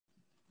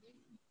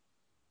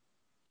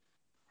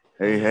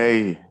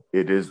Hey,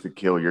 it is the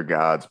Kill Your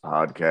Gods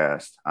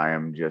podcast. I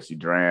am Jesse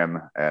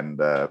Dram, and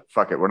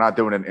fuck it, we're not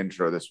doing an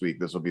intro this week.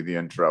 This will be the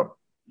intro.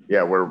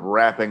 Yeah, we're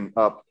wrapping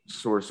up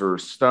Sorcerer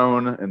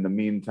Stone. In the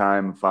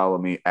meantime, follow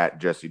me at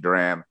Jesse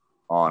Dram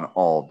on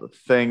all the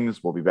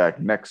things. We'll be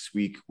back next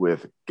week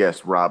with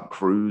guest Rob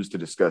Cruz to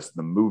discuss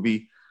the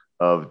movie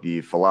of the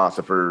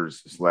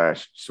Philosophers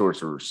 /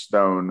 Sorcerer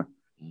Stone.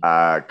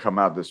 Come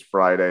out this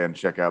Friday and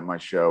check out my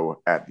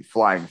show at the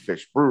Flying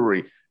Fish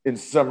Brewery in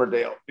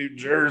Somerdale, New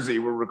Jersey.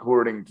 We're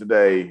recording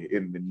today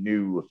in the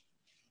new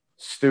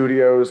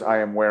studios. I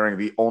am wearing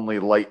the only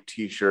light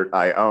t-shirt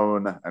I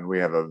own, and we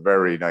have a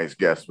very nice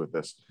guest with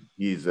us.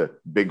 He's a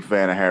big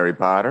fan of Harry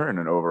Potter and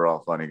an overall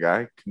funny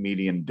guy,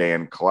 comedian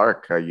Dan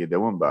Clark. How you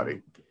doing,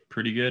 buddy?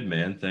 Pretty good,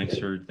 man. Thanks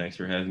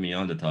for having me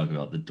on to talk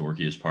about the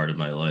dorkiest part of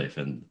my life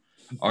and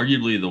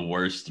arguably the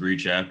worst 3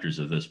 chapters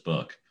of this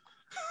book.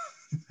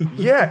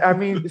 Yeah, I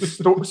mean,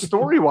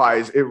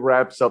 story-wise, it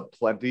wraps up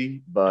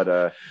plenty,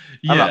 but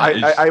Yeah,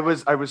 I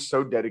was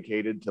so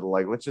dedicated to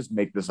let's just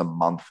make this a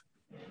month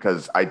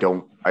because I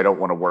don't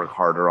want to work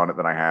harder on it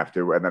than I have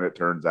to, and then it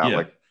turns out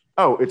yeah.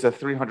 it's a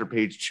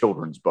 300-page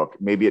children's book.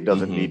 Maybe it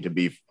doesn't need to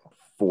be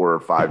 4 or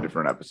 5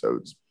 different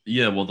episodes.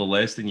 Yeah, well, the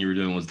last thing you were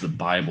doing was the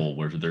Bible,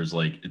 where there's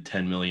like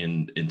 10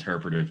 million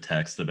interpretive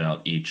text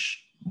about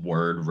each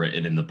word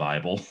written in the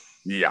Bible.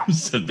 Yeah,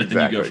 So then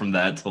exactly. you go from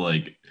that to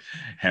like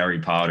Harry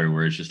Potter,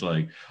 where it's just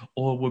like,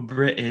 oh, we're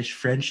British,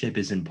 friendship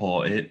is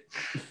important.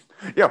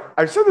 Yeah,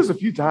 I've said this a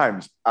few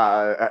times.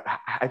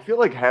 I feel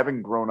like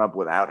having grown up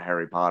without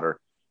Harry Potter,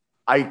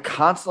 I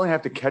constantly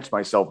have to catch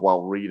myself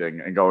while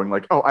reading and going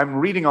like, "Oh, I'm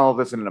reading all of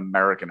this in an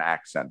American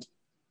accent,"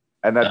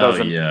 and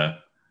Oh yeah.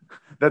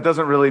 that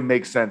doesn't really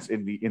make sense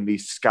in the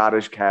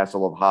Scottish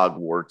castle of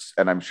Hogwarts.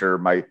 And I'm sure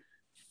my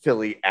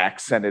Philly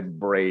accented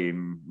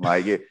brain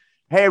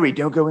Harry,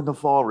 don't go in the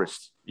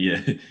forest.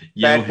 Yeah.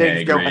 Yo, Bad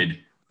things go. Hagrid.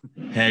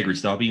 Hagrid,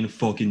 stop being a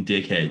fucking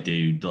dickhead,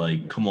 dude.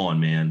 Like, come on,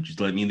 man. Just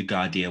let me in the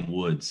goddamn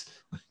woods.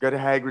 Go to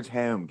Hagrid's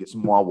home, get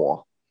some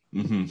Wawa.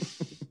 hmm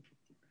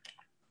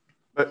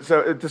But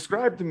so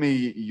describe to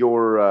me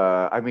your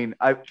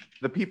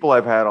the people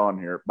I've had on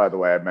here, by the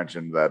way, I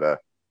mentioned that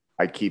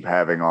I keep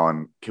having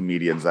on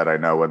comedians that I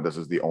know, and this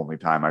is the only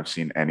time I've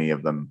seen any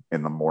of them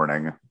in the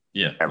morning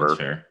Yeah, ever. that's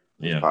fair.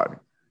 Yeah.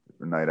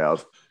 Night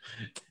owls.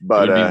 It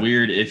But would be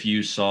weird if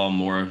you saw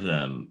more of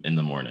them in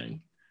the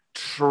morning.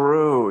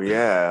 true,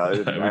 yeah.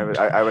 I would,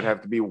 I would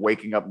have to be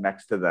waking up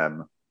next to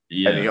them.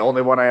 And the yeah,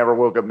 only one I ever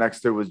woke up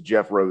next to was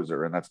Jeff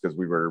Roser, and that's because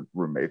we were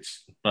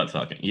roommates. not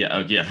fucking. Yeah,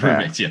 oh, yeah,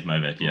 roommates. Yeah,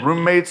 my bad. Yeah,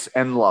 Roommates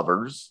and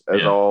lovers,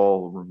 as yeah,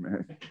 all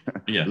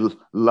yeah.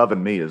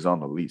 loving me is on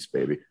the lease,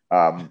 baby.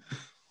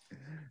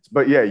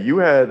 But yeah, you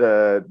had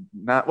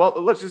not well.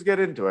 Let's just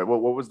get into it.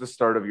 What was the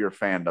start of your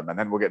fandom, and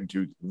then we'll get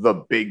into the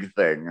big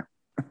thing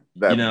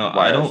that I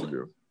why I should don't.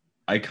 do.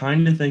 I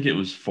kind of think it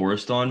was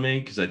forced on me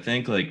because I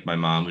think like my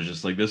mom was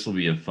just like, "This will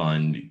be a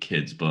fun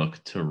kids book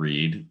to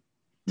read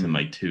to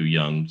my 2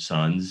 young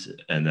sons,"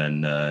 and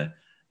then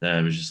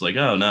I was just like,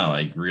 "Oh no,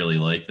 I really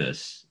like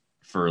this."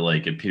 For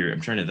like a period,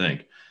 I'm trying to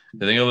think.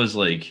 I think I was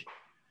like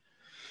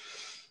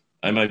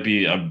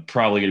I'm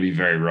probably going to be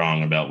very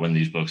wrong about when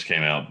these books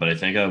came out, but I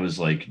think I was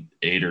like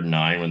 8 or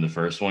 9 when the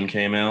first one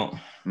came out,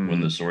 when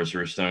Mm-hmm. the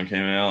Sorcerer Stone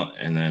came out.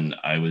 And then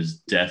I was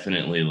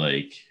definitely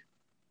like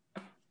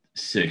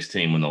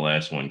 16 when the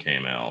last one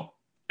came out.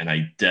 And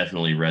I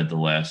definitely read the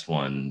last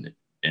one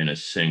in a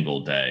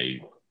single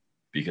day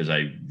because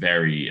I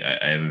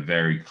have a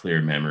very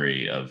clear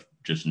memory of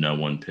just no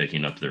one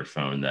picking up their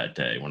phone that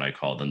day when I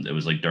called them. It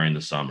was like during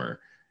the summer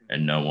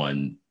and no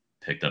one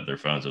picked up their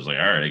phones. I was like,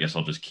 all right, I guess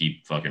I'll just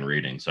keep fucking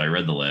reading. So I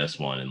read the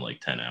last one in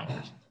like 10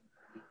 hours.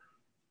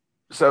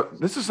 So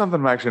this is something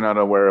I'm actually not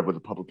aware of with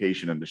the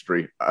publication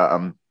industry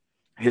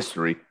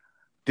history.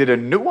 Did a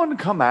new one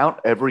come out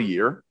every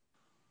year?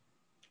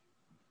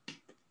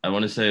 I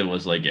want to say it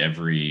was like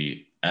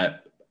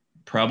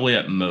probably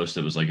at most,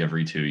 it was like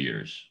every 2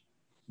 years.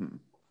 Hmm.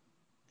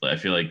 But I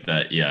feel like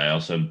that, yeah, I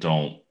also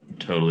don't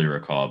totally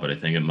recall, but I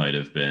think that might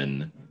have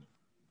been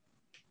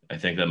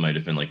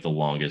like the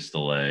longest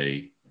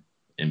delay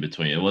in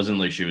between. It wasn't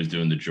like she was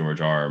doing the George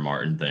R. R.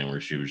 Martin thing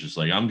where she was just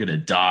like, I'm going to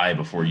die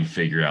before you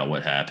figure out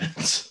what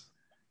happens.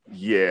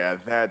 Yeah,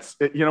 that's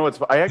it's.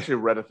 I actually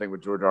read a thing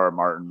with George R. R.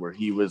 Martin where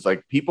he was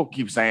like, people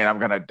keep saying I'm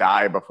gonna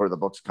die before the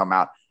books come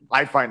out.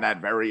 I find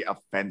that very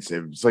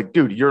offensive. It's like,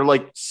 dude, you're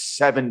like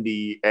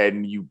 70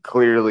 and you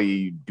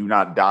clearly do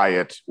not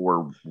diet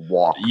or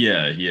walk.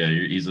 Yeah.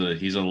 He's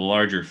a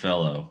larger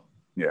fellow.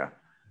 Yeah.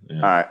 All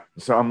Yeah. right.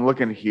 So I'm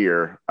looking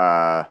here.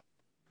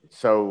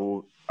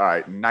 So all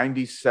right,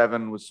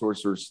 97 was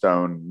Sorcerer's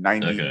Stone,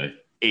 Okay.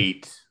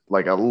 98,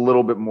 like a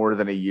little bit more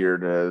than a year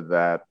to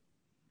that.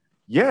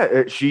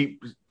 Yeah, she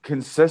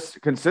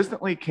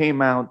consistently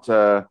came out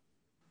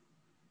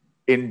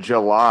in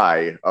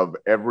July of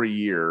every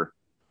year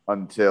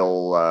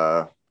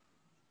until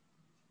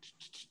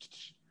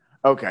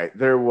okay,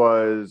 there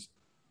was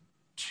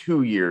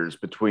 2 years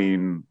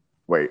between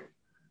wait,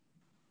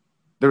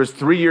 there was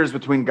 3 years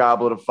between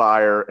Goblet of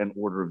Fire and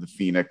Order of the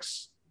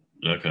Phoenix.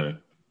 Okay.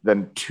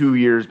 then 2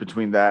 years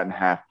between that and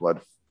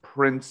Half-Blood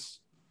Prince,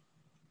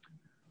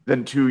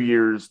 then 2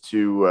 years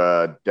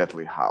to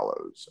Deathly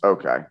Hallows.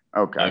 Okay.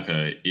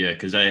 Yeah,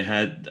 because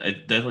I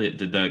definitely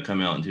did that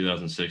come out in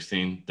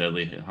 2016,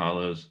 Deadly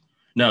Hollows.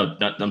 No,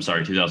 I'm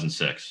sorry,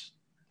 2006.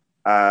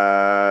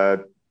 Uh,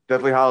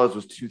 Deathly Hallows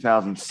was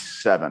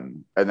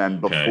 2007, and then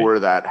Okay. before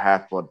that,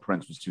 Half-Blood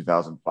Prince was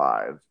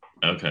 2005.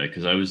 Okay,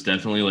 because I was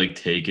definitely like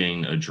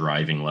taking a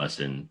driving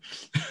lesson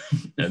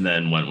and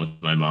then went with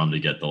my mom to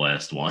get the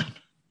last one.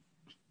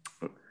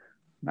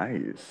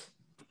 Nice.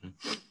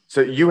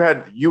 So you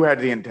had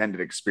the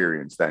intended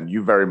experience then.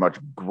 You very much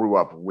grew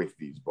up with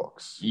these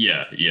books.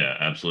 Yeah,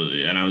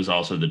 absolutely. And I was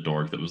also the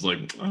dork that was like,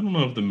 I don't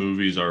know if the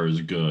movies are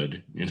as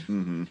good.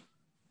 Mm-hmm.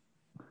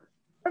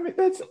 I mean,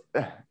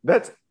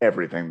 that's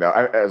everything though.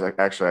 I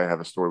have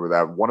a story with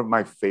that. One of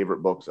my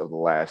favorite books of the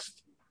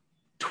last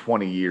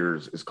 20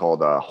 years is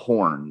called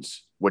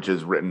Horns, which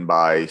is written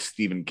by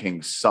Stephen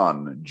King's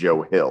son,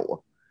 Joe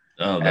Hill.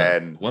 Oh,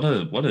 that And what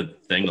a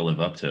thing to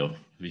live up to.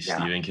 Be yeah,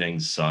 Stephen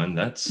King's son.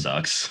 That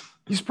sucks.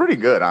 he's pretty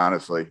good,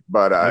 honestly.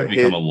 But I would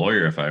become a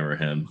lawyer if I were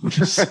him.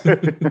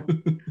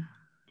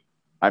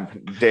 I'm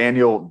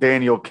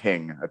Daniel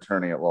King,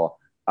 attorney at law.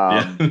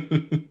 Yeah.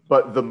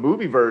 But the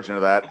movie version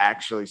of that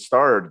actually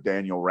starred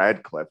Daniel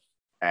Radcliffe.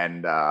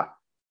 And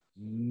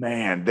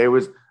man,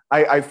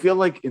 I feel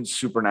like in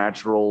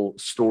supernatural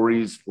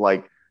stories,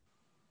 like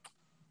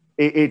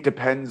it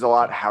depends a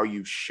lot how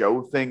you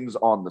show things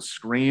on the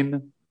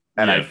screen.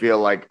 And I Yeah. feel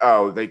like,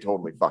 oh, they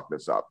totally fucked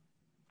this up.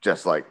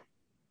 Just like,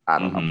 I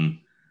don't know. Mm-hmm.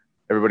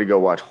 Everybody go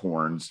watch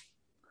Horns.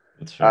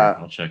 That's fair.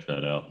 I'll check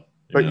that out.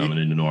 But Even though I'm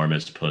an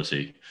enormous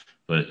pussy.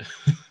 But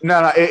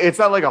no, it's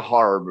not like a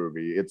horror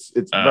movie. It's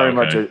oh, very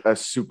much okay. a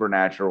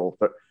supernatural,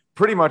 but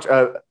pretty much.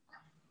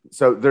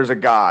 So there's a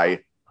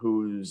guy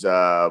who's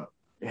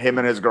him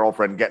and his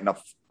girlfriend getting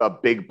a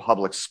big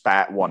public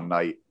spat one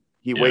night.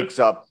 He Yeah. wakes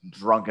up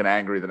drunk and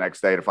angry the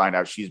next day to find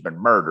out she's been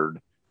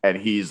murdered, and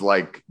he's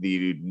like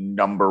the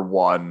number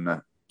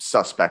one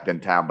suspect in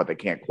town, but they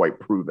can't quite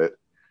prove it.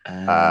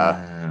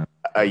 Uh,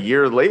 A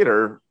year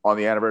later, on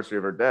the anniversary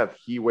of her death,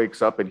 he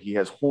wakes up and he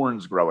has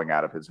horns growing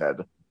out of his head.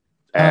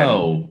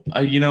 And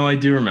I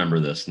do remember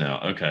this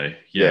now. Okay.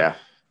 Yeah. yeah.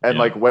 And Yeah.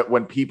 like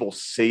when people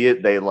see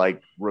it, they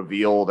like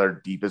reveal their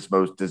deepest,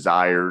 most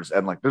desires.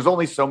 And like there's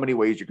only so many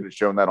ways you could have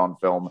shown that on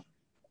film,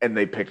 and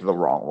they picked the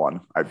wrong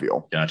one, I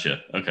feel.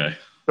 Gotcha. Okay.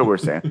 So we're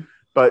saying.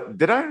 But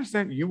did I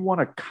understand you won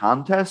a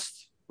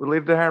contest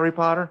related to Harry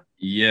Potter?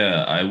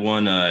 Yeah, I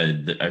won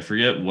I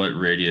forget what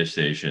radio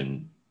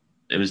station.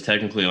 It was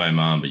technically my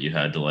mom, but you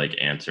had to like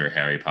answer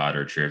Harry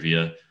Potter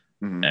trivia.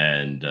 Mm-hmm.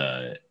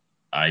 And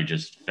I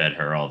just fed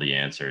her all the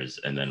answers,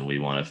 and then we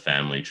won a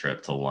family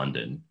trip to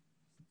London.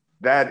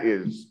 That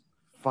is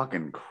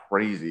fucking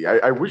crazy.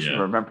 I wish Yeah.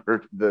 you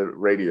remembered the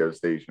radio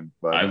station,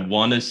 but I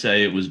want to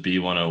say it was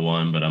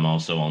B101, but I'm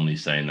also only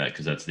saying that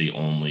because that's the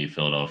only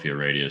Philadelphia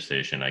radio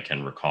station I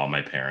can recall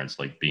my parents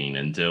like being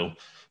into.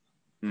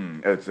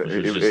 It was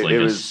just like it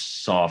a was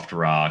soft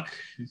rock,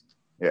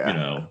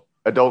 yeah,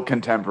 adult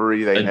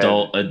contemporary. They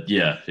adult.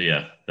 Yeah,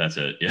 that's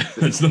it. Yeah,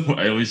 that's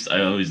I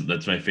always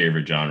that's my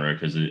favorite genre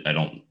because I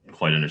don't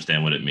quite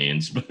understand what it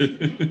means. But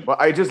well,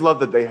 I just love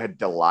that they had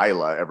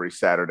Delilah every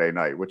Saturday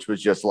night, which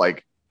was just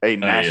like a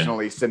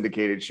nationally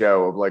syndicated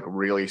show of like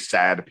really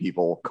sad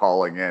people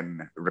calling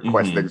in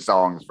requesting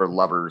songs for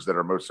lovers that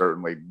are most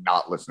certainly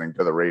not listening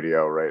to the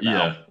radio right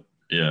now.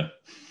 Yeah.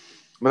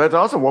 But that's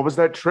awesome. What was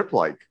that trip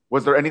like?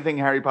 Was there anything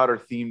Harry Potter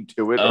themed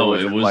to it? Oh, or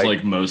was it was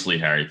like mostly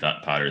Harry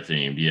Potter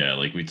themed. Yeah,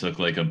 like we took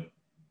like a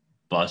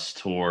bus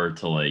tour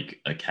to like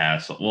a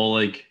castle. Well,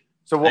 like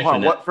so. Well,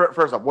 hold on.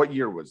 First off, what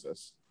year was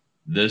this?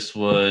 This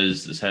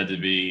had to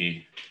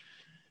be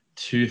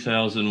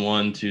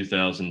 2001,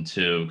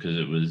 2002 because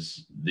it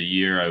was the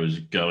year I was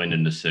going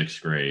into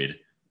sixth grade,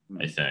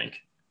 I think.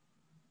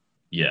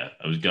 Yeah,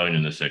 I was going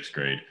into sixth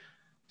grade.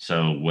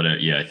 So whatever.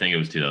 Yeah, I think it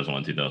was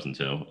 2001,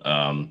 2002.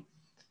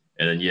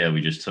 And then yeah, we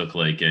just took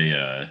like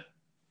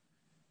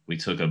we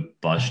took a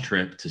bus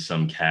trip to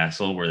some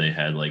castle where they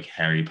had like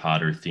Harry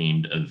Potter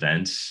themed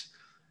events.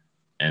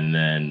 And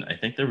then I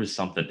think there was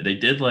something they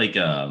did like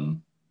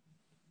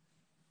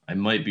I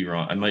might be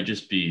wrong.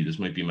 This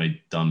might be my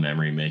dumb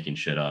memory making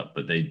shit up,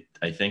 but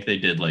I think they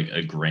did like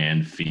a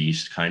grand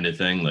feast kind of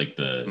thing, like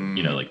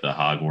like the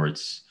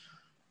Hogwarts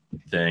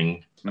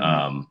thing.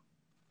 And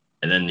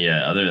then,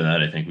 yeah, other than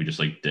that, I think we just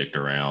like dicked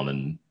around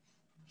and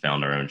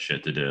found our own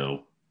shit to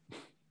do.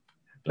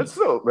 But,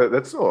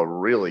 that's still a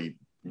really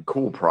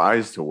cool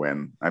prize to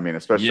win. I mean,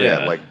 especially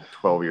at like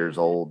 12 years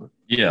old.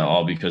 Yeah,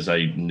 all because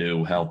I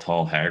knew how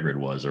tall Hagrid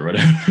was or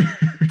whatever.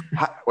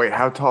 Wait,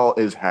 how tall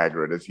is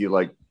Hagrid?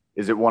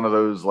 Is it one of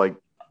those like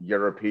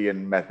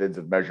European methods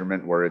of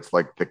measurement where it's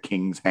like the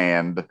king's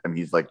hand and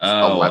he's like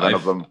 11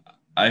 of them?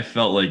 I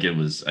felt like it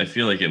was. I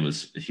feel like it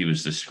was. He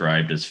was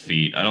described as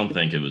feet. I don't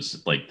think it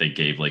was like they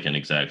gave like an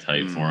exact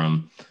height for Mm,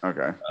 him.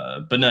 okay.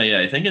 But no, yeah,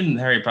 I think in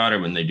Harry Potter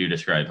when they do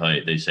describe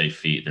height, they say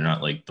feet. They're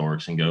not like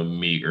dorks and go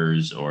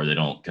meters, or they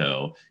don't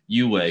go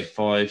you weigh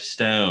 5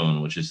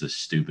 stone, which is the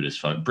stupidest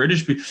fuck.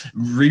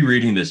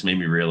 Rereading this made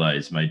me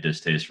realize my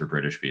distaste for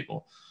British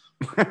people.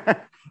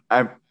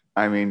 I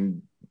I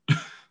mean,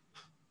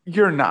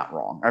 you're not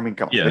wrong. I mean,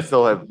 come on. Yeah,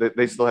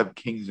 They still have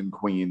kings and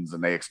queens,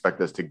 and they expect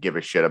us to give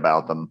a shit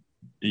about them.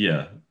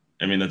 yeah.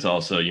 I mean, that's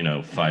also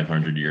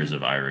 500 years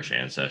of Irish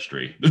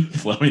ancestry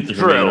flowing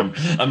through me, and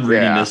True. I'm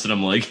reading Yeah. this, and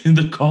I'm like,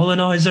 the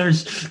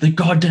colonizers, the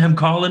goddamn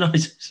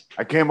colonizers.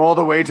 I came all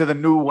the way to the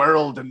New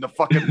World, and the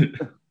fucking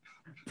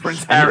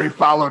Prince And Harry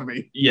followed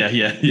me. yeah,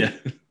 yeah, yeah.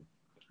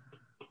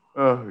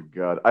 Oh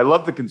God, I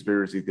love the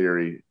conspiracy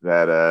theory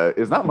that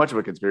is not much of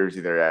a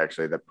conspiracy theory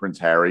actually. That Prince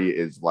Harry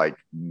is like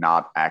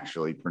not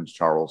actually Prince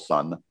Charles'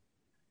 son.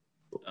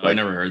 Oh, I Like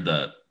never heard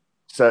that.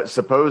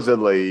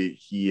 supposedly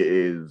he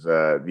is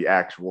the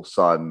actual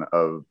son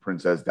of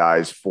Princess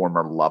Di's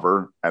former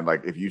lover, and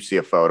like if you see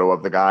a photo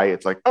of the guy,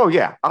 it's like, oh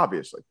yeah,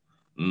 obviously.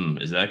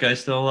 Is that guy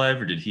still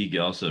alive, or did he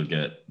also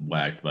get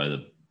whacked by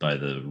the?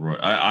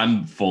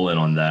 I'm full in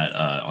on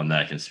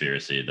that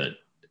conspiracy that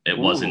it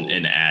wasn't Ooh,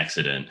 an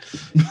accident.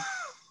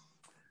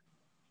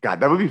 God,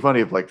 that would be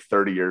funny if like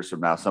 30 years from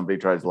now somebody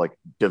tries to like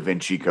Da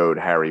Vinci Code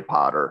Harry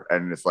Potter,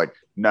 and it's like,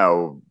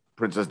 no,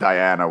 Princess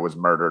Diana was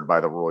murdered by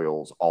the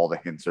royals. All the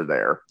hints are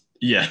there.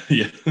 Yeah,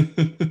 yeah,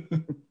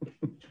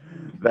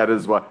 That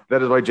is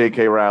why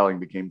J.K. Rowling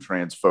became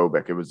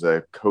transphobic. It was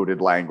a coded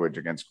language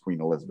against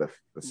Queen Elizabeth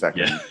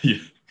yeah,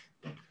 II.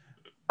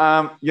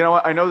 yeah. You know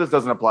what? I know this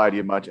doesn't apply to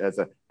you much as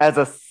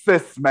a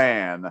cis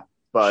man,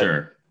 but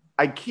Sure.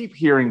 I keep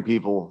hearing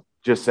people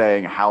just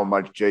saying how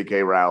much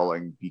J.K.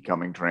 Rowling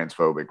becoming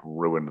transphobic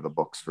ruined the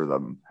books for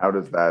them. How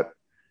does that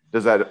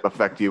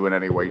affect you in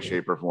any way,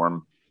 shape, or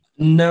form?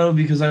 No,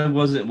 because I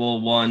wasn't.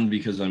 Well, one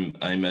because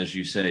I'm as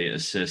you say a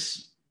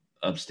cis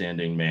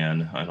upstanding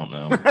man. I don't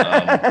know.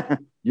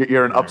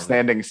 You're an Whatever.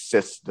 upstanding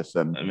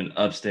citizen. I'm an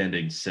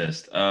upstanding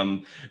cis.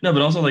 No,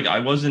 but also like I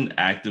wasn't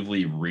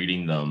actively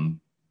reading them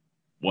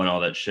when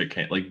all that shit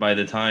came. Like by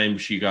the time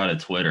she got a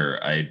Twitter,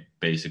 I'd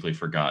basically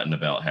forgotten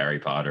about Harry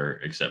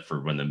Potter, except for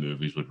when the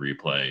movies would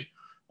replay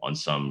on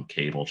some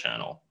cable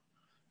channel.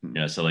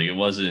 So like it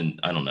wasn't.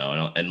 I don't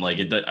know. And like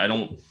I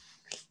don't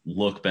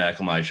look back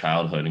on my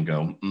childhood and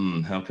go,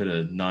 how could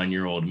a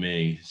 9-year-old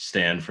me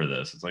stand for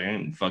this? It's like I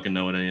didn't fucking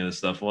know what any of this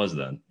stuff was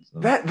then. So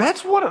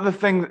That's one of the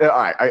things.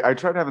 I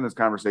tried having this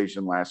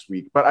conversation last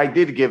week, but I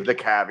did give the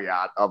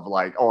caveat of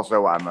like,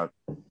 also I'm a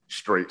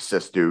straight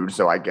cis dude,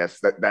 so I guess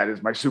that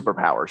is my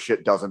superpower.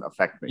 Shit doesn't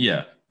affect me.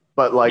 yeah,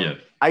 But like, yeah,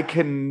 I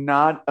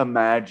cannot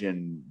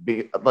imagine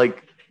being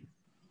like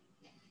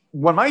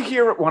when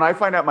I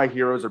find out my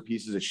heroes are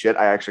pieces of shit.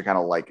 I actually kind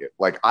of like it.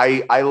 Like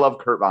I love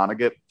Kurt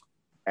Vonnegut,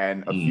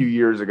 and a few mm,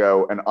 years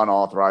ago, an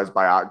unauthorized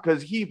biography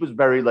because he was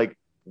very like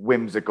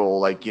whimsical,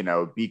 like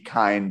be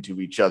kind to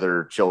each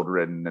other,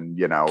 children, and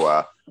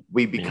meanwhile,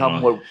 we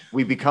become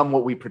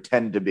what we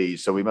pretend to be.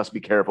 So we must be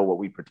careful what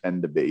we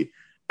pretend to be.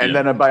 And yeah,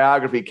 then a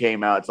biography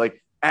came out. It's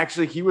like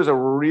actually he was a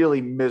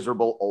really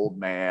miserable old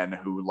man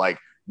who like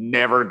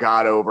never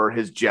got over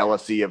his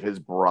jealousy of his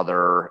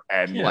brother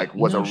and yeah, like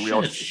was a no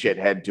real shit.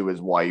 shithead to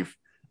his wife.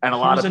 And a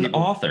He lot was of an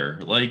people author.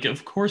 Like,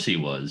 of course he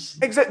was.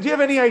 do you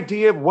have any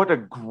idea what a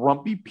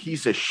grumpy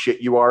piece of shit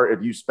you are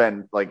if you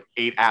spend like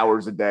 8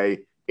 hours a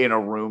day in a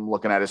room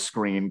looking at a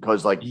screen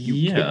because like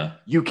Yeah,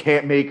 you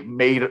can't make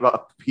made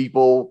up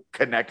people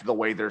connect the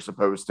way they're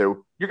supposed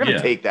to? You're gonna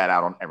yeah, take that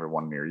out on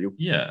everyone near you.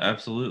 yeah,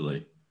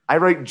 absolutely. I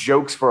write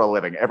jokes for a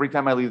living. Every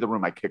time I leave the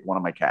room, I kick one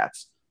of my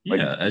cats. Like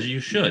Yeah, as you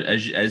should,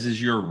 as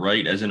is your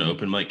right as an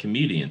open mic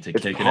comedian to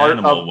it's kick an part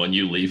animal of when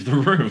you leave the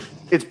room.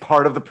 it's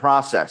part of the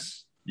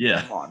process.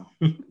 Yeah, Come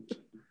on.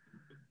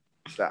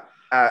 So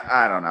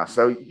I don't know.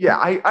 So yeah,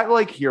 I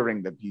like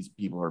hearing that these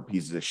people are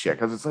pieces of shit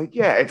because it's like,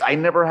 yeah, I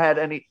never had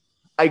any.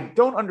 I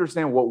don't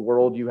understand what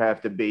world you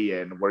have to be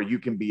in where you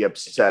can be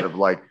upset of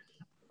like,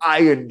 I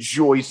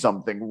enjoy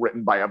something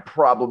written by a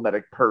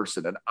problematic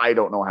person and I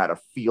don't know how to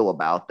feel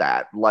about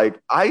that. Like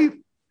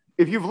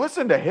if you've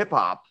listened to hip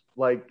hop,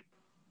 like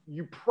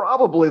you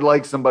probably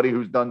like somebody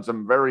who's done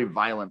some very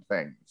violent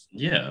things.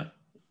 yeah.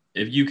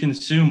 If you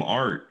consume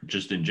art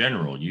just in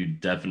general, you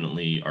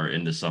definitely are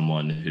into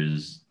someone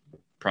who's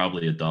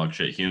probably a dog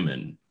shit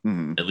human,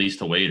 Mm-hmm. at least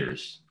to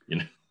waiters.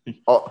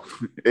 Oh,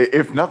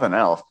 if nothing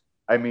else,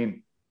 I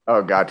mean,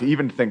 oh God, to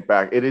even think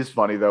back, it is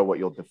funny though what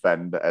you'll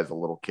defend as a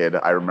little kid.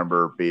 I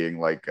remember being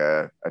like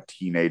a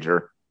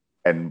teenager,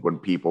 and when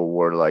people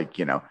were like,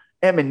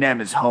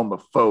 Eminem is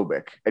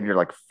homophobic, and you're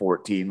like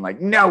 14,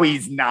 like, no,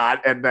 he's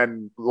not. And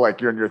then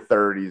like you're in your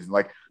 30s, and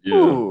like, Yeah.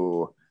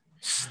 ooh,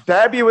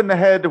 stab you in the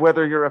head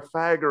whether you're a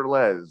fag or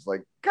les.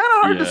 Like, kind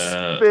of hard to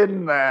Yeah.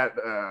 spin that.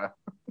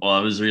 Well, I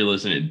was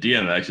re-listening.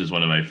 DMX is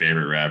one of my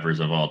favorite rappers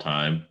of all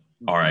time.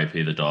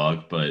 R.I.P. the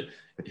dog. But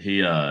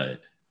he I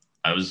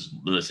was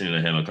listening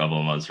to him a couple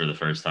of months for the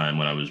first time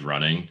when I was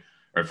running.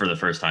 or for the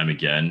first time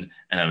again,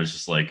 and I was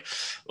just like,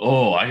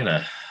 oh,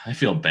 I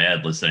feel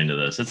bad listening to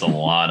this. It's a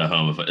lot of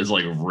homophobia. It's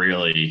like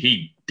really,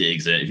 he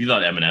digs it. If you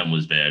thought Eminem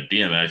was bad,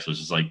 DMX was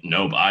just like,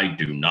 nope, I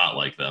do not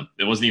like them.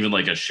 It wasn't even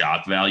like a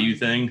shock value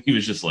thing. He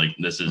was just like,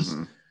 this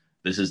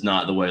is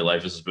not the way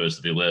life is supposed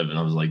to be lived. And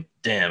I was like,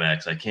 damn,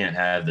 X, I can't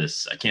have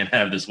this. I can't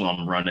have this while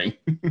I'm running.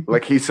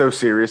 Like he's so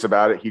serious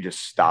about it, he just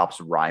stops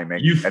rhyming,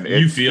 and You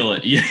it's feel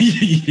it. Yeah.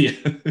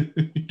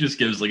 He just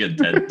gives like a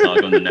TED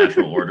talk on the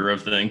natural order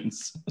of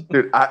things.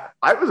 dude.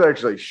 I was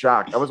actually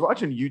shocked. I was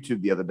watching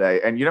YouTube the other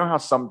day, and you know how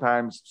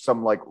sometimes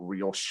some like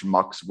real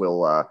schmucks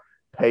will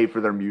pay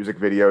for their music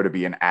video to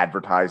be an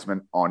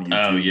advertisement on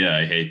YouTube. Oh yeah,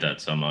 I hate that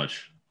so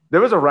much.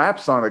 There was a rap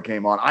song that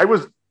came on. I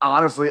was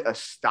honestly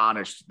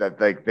astonished that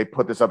they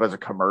put this up as a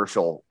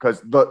commercial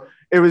because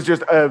it was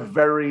just a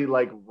very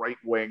like right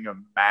wing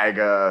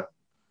MAGA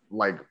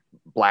like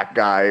black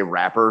guy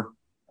rapper.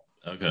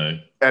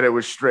 Okay. And it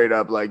was straight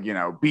up like,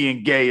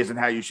 being gay isn't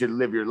how you should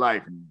live your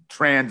life, and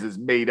trans is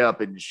made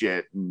up and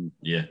shit. And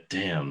Yeah,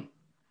 damn.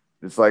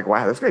 it's like,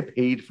 wow, this guy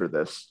paid for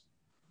this.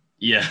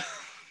 Yeah.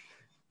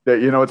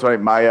 It's funny.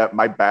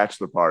 My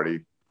bachelor party,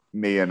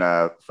 me and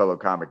a fellow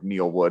comic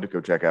Neil Wood, go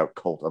check out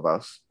Cult of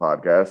Us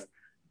podcast.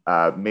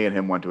 Me and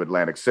him went to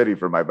Atlantic City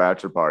for my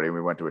bachelor party, and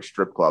we went to a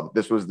strip club.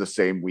 This was the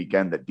same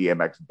weekend that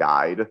DMX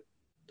died,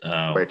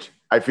 which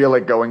I feel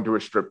like going to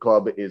a strip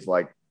club is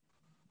like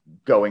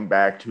going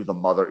back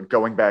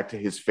to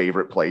his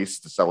favorite place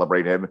to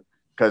celebrate him,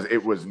 because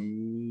it was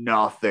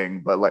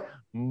nothing but like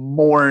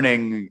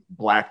mourning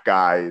black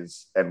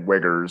guys and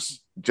wiggers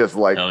just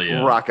like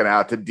rocking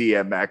out to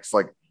DMX,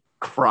 like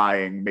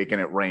crying, making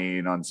it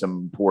rain on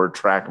some poor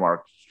track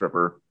mark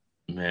stripper.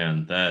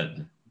 Man,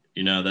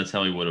 that's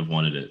how he would have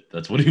wanted it.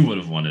 That's what he would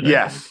have wanted.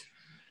 Yes.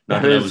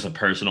 Not that I was a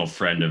personal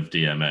friend of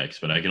DMX,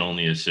 but I can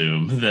only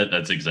assume that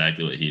that's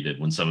exactly what he did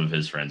when some of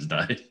his friends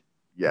died.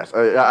 Yes.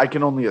 I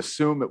can only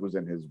assume it was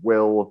in his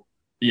will.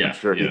 Yeah. I'm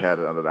sure he had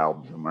it on an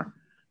album somewhere.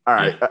 All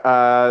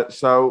right.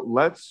 So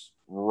let's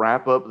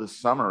wrap up the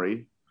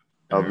summary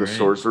of the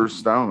Sorcerer's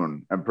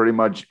Stone, and pretty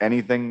much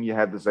anything you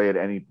had to say at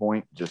any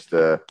point, just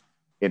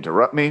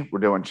interrupt me. We're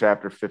doing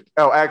chapter 50.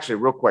 Oh, actually,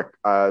 real quick,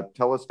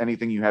 tell us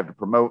anything you have to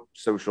promote,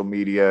 social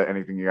media,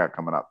 anything you got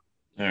coming up.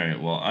 All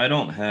right. Well, I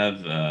don't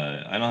have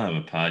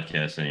a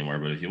podcast anymore,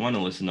 but if you want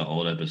to listen to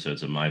old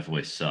episodes of My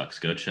Voice Sucks,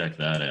 go check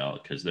that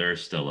out because they're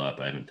still up.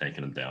 I haven't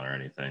taken them down or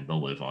anything.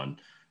 They'll live on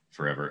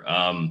forever.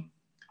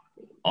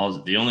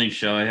 The only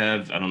show I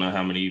have, I don't know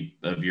how many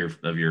of your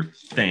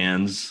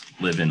fans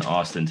live in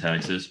Austin,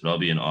 Texas, but I'll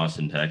be in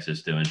Austin,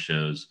 Texas doing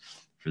shows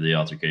for the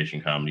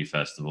Altercation Comedy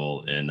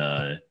Festival in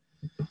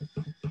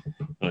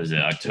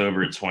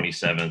October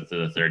 27th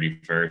to the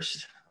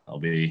 31st. I'll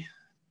be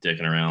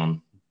dicking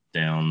around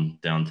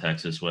down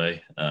Texas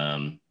way.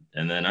 And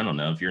then I don't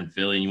know, if you're in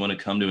Philly and you want to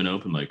come to an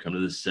open mic, come to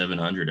the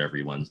 700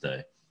 every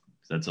Wednesday.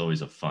 That's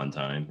always a fun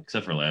time,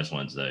 except for last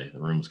Wednesday. The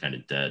room was kind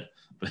of dead.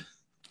 But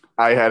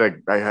I had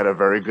a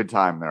very good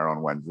time there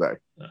on Wednesday.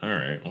 All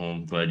right. Well,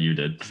 I'm glad you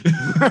did.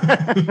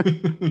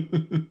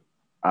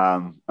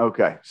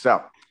 Okay.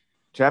 So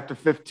chapter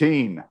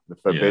 15, The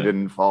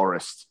Forbidden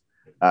Forest.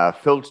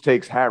 Filch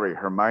takes Harry,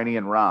 Hermione,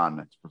 and Ron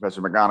to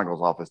Professor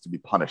McGonagall's office to be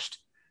punished.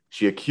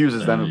 She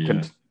accuses them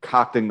of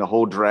concocting the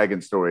whole dragon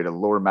story to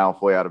lure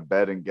Malfoy out of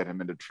bed and get him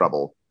into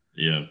trouble.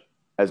 Yeah.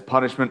 As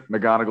punishment,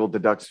 McGonagall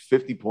deducts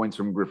 50 points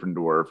from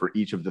Gryffindor for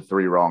each of the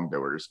 3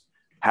 wrongdoers.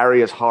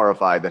 Harry is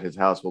horrified that his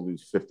house will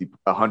lose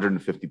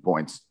 150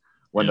 points.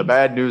 When the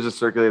bad news is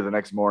circulated the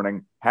next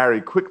morning,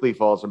 Harry quickly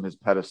falls from his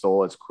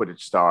pedestal as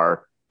Quidditch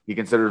star. He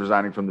considers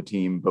resigning from the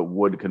team, but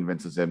Wood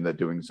convinces him that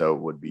doing so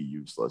would be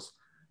useless.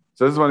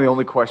 So this is one of the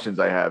only questions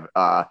I have.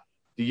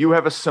 Do you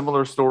have a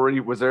similar story?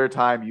 Was there a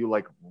time you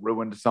like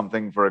ruined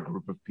something for a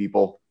group of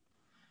people?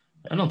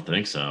 I don't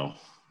think so.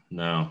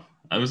 No.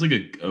 I was like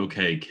a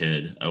okay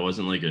kid. I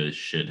wasn't like a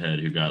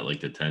shithead who got like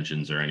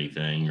detentions or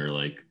anything, or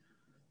like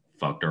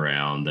fucked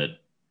around that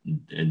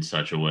in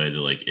such a way that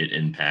like it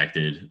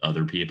impacted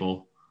other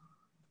people.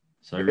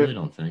 So I really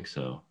don't think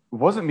so. It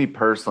wasn't me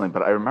personally,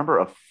 but I remember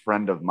a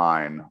friend of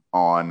mine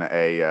on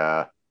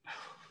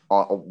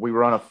we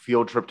were on a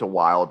field trip to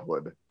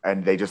Wildwood,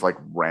 and they just like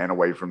ran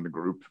away from the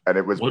group, and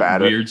it was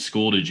bad. What weird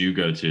school did you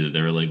go to?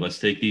 They were like, let's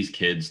take these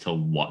kids to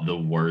the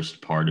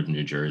worst part of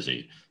New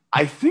Jersey.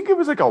 I think it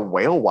was like a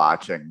whale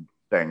watching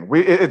thing.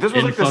 This was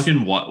in like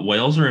fucking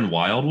whales are in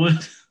Wildwood.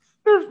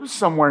 They're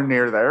somewhere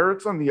near there.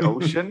 It's on the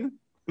ocean.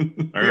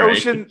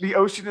 The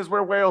ocean is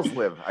where whales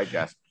live, I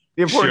guess.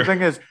 The important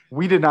thing is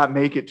we did not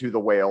make it to the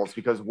whales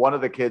because one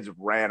of the kids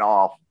ran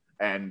off,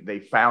 and they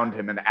found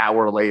him an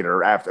hour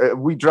later after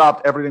we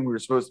dropped everything we were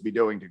supposed to be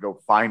doing to go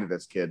find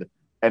this kid.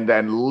 And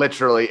then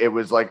literally it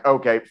was like,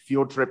 okay,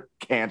 field trip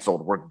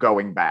canceled. We're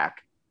going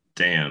back.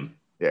 Damn.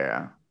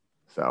 Yeah.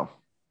 So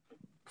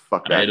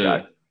fuck that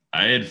guy.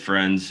 I had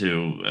friends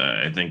who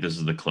I think this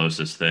is the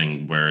closest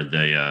thing where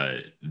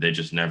they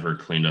just never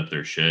cleaned up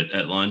their shit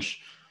at lunch.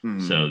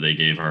 Mm-hmm. So they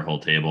gave our whole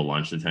table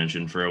lunch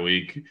detention for a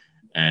week.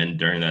 And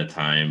during that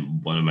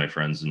time, one of my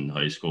friends in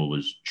high school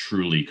was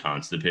truly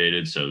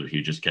constipated. So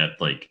he just kept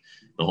like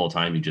the whole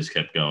time he just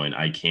kept going,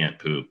 "I can't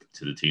poop,"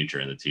 to the teacher,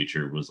 and the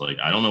teacher was like,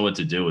 "I don't know what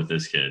to do with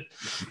this kid."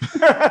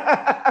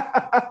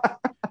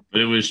 But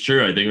it was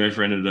true. I think my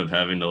friend ended up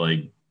having to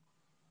like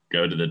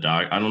go to the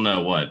doc. I don't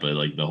know what, but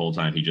like the whole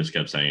time he just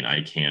kept saying,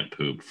 "I can't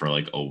poop," for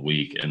like a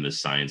week in this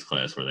science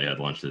class where they had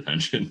lunch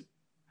detention.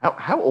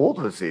 How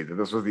old was he that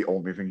this was the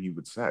only thing he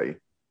would say?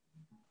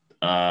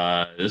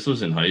 This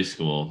was in high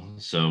school,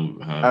 so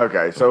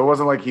Okay, so it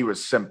wasn't like he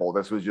was simple.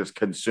 This was just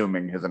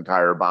consuming his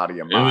entire body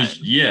and it was, mind.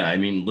 yeah. I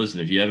mean, listen,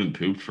 if you haven't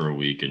pooped for a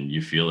week and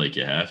you feel like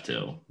you have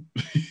to,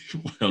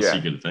 what else are Yeah,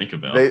 you gonna think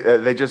about?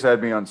 they just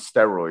had me on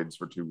steroids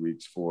for 2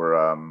 weeks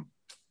for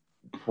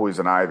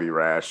poison ivy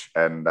rash,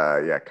 and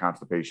yeah,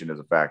 constipation is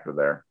a factor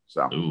there.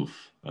 So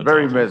Oof, that's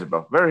very awful.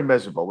 miserable, very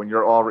miserable when you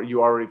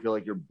already feel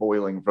like you're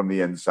boiling from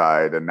the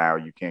inside, and now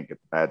you can't get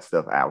the bad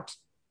stuff out.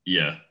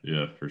 Yeah,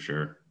 yeah, for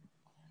sure.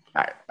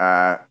 All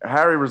right.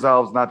 Harry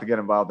resolves not to get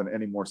involved in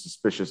any more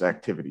suspicious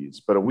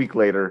activities, but a week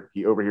later,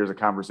 he overhears a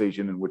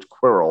conversation in which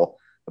Quirrell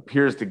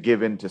appears to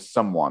give in to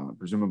someone,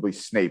 presumably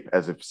Snape,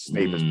 as if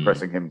Snape is Mm,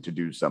 pressing him to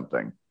do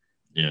something.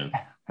 yeah,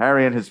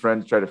 Harry and his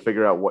friends try to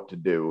figure out what to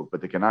do,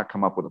 but they cannot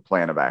come up with a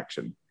plan of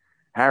action.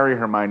 Harry,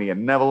 Hermione,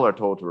 and Neville are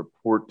told to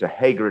report to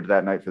Hagrid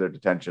that night for their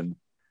detention.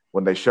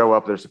 When they show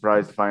up, they're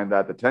surprised to find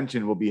that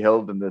detention will be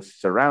held in the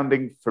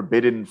surrounding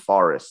forbidden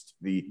forest,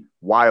 the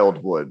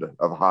wildwood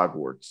of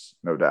Hogwarts,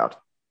 no doubt.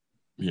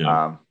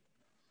 yeah, Um,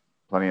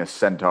 Plenty of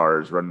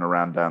centaurs running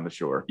around down the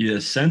shore. yeah.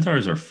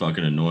 Centaurs are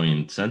fucking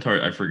annoying.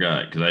 Centaur, I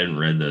forgot because I hadn't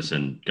read this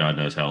in God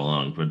knows how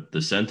long, but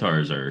the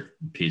centaurs are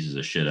pieces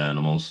of shit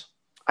animals.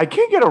 I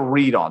can't get a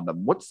read on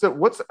them.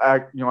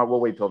 We'll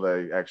wait till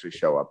they actually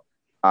show up.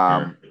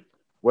 Sure.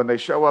 When they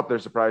show up, they're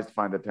surprised to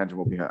find that detention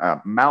will be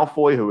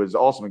Malfoy, who has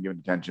also been given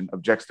detention,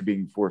 objects to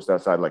being forced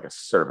outside like a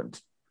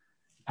servant.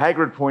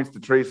 Hagrid points to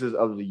traces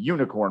of the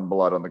unicorn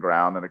blood on the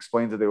ground and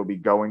explains that they will be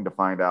going to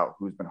find out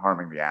who's been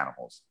harming the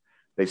animals.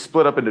 They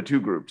split up into two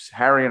groups: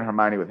 Harry and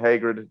Hermione with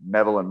Hagrid,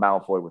 Neville and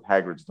Malfoy with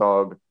Hagrid's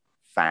dog,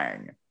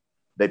 Fang.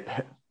 They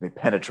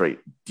penetrate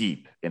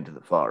deep into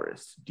the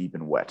forest, deep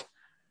and wet.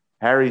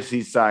 Harry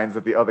sees signs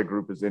that the other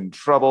group is in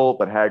trouble,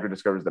 but Hagrid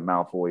discovers that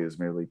Malfoy is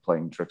merely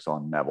playing tricks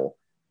on Neville.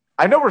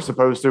 I know we're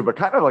supposed to, but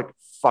kind of like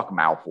fuck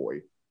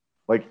Malfoy.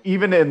 Like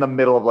even in the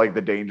middle of like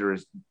the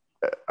dangerous,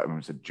 I mean,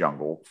 it's a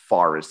jungle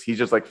forest. He's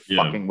just like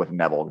Yeah, fucking with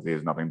Neville because he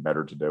has nothing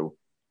better to do.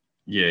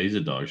 yeah. He's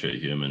a dog shit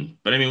human,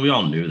 but I mean, we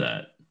all knew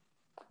that.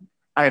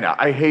 I know.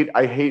 I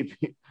hate.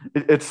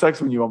 It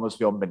sucks when you almost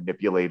feel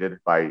manipulated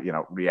by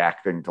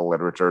reacting to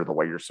literature the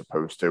way you're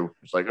supposed to.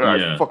 It's like, oh, I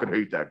Yeah. fucking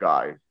hate that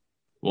guy.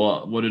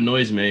 Well, what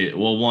annoys me,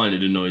 well, one,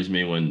 it annoys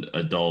me when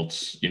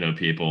adults,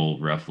 people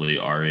roughly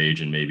our age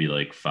and maybe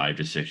like 5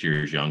 to 6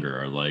 years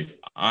younger are like,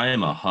 I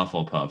am a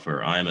Hufflepuff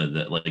or I'm a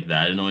that like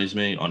that annoys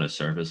me on a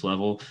surface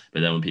level.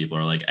 But then when people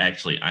are like,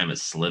 actually, I'm a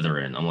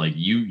Slytherin, I'm like,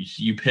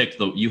 you picked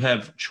you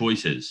have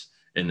choices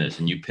in this,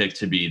 and you pick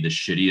to be the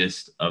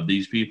shittiest of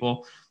these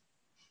people.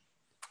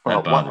 That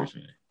Well, bothers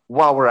me.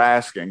 while we're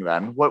asking,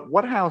 then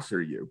what house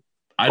are you?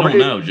 I Or don't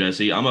know,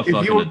 Jesse. I'm a if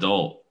fucking you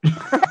adult.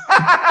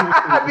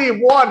 the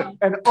one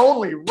and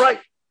only right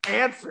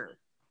answer.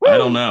 I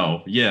don't Woo!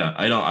 know. Yeah,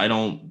 I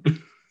don't.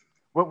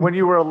 When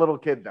you were a little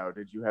kid, though,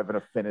 did you have an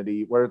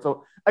affinity where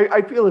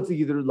I feel it's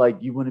either like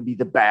you want to be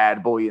the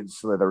bad boy in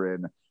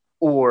Slytherin,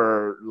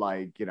 or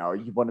like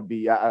you want to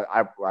be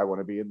I want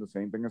to be in the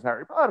same thing as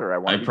Harry Potter. I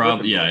want I to be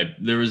probably, yeah,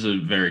 Gryffindor. there was a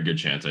very good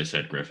chance I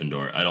said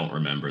Gryffindor. I don't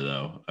remember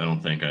though. I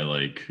don't think I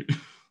like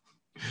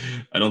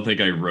I don't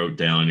think I wrote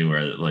down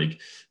anywhere that like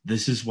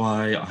this is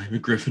why I'm a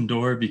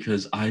Gryffindor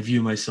because I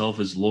view myself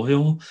as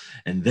loyal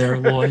and they're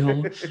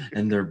loyal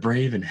and they're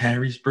brave and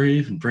Harry's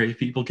brave and brave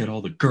people get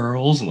all the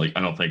girls and like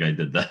I don't think I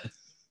did that.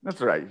 That's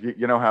right.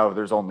 You know how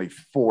there's only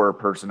four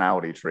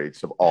personality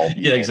traits of all Yeah,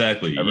 people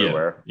exactly. Yeah.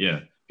 everywhere. Yeah.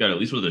 God, at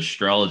least with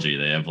astrology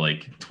they have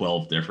like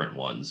 12 different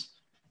ones,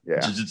 which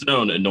Yeah, is its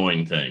own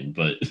annoying thing,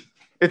 but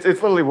it's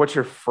literally what's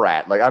your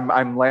frat like.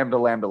 I'm lambda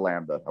lambda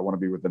lambda. I want to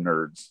be with the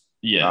nerds.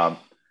 yeah. Um,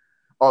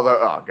 Although,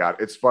 oh god,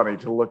 it's funny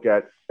to look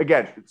at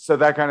again. So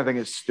that kind of thing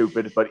is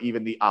stupid, but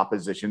even the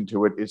opposition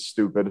to it is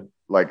stupid.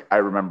 Like I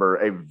remember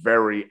a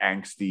very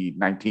angsty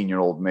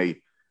 19-year-old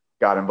me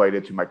got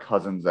invited to my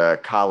cousin's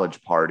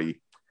college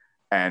party,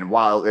 and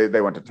while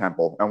they went to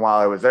Temple, and while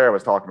I was there, I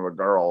was talking to a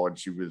girl, and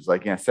she was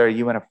like, "Yeah, sir, are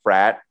you in a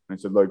frat?" And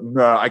I said, "Like,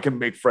 no, I can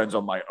make friends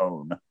on my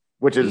own,"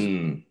 which is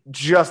Mm.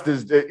 just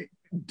as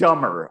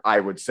dumber,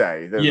 I would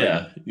say. Like,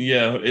 Yeah,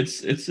 yeah,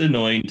 it's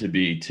annoying to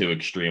be too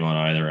extreme on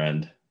either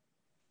end.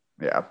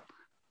 yeah,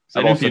 So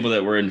I I've knew also people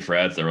that were in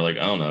frats that were like,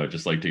 I don't know,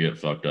 just like to get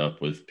fucked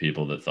up with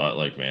people that thought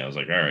like me. I was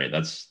like, all right,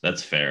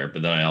 that's fair.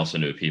 But then I also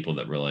knew people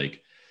that were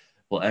like,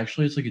 well,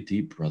 actually, it's like a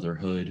deep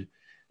brotherhood,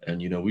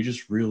 and we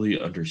just really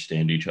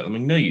understand each other. I'm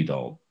like, no, you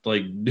don't.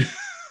 Like,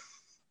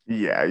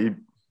 yeah, you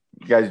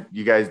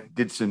guys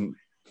did some.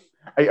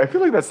 I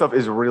feel like that stuff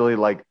is really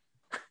like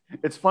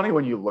it's funny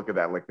when you look at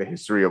that, like the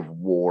history of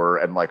war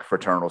and like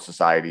fraternal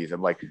societies,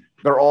 and like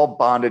they're all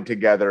bonded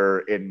together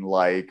in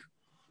like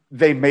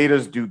they made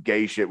us do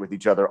gay shit with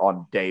each other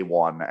on day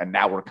one, and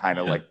now we're kind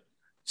of yeah, like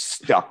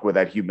stuck with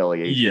that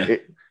humiliation. Yeah.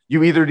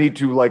 You either need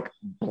to like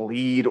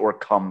bleed or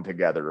come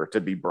together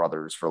to be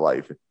brothers for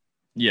life.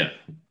 Yeah.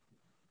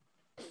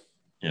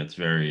 Yeah, it's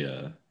very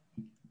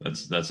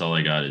that's all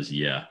I got is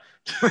yeah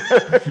for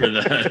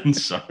that.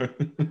 Sorry.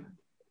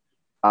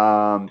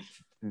 Um,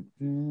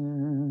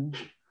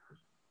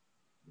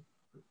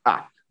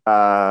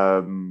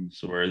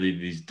 So where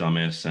these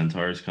dumbass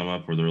centaurs come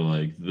up where they're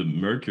like the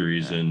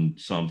Mercury's in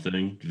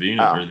something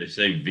Venus or they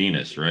say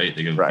Venus, right?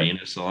 They go right.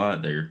 Venus a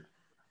lot. They're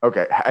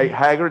Okay.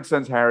 Hagrid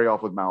sends Harry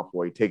off with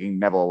Malfoy, taking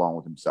Neville along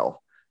with himself.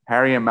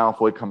 Harry and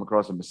Malfoy come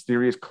across a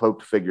mysterious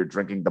cloaked figure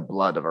drinking the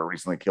blood of a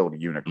recently killed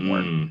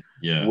unicorn.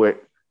 Yeah.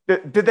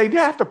 Did they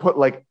have to put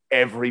like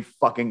every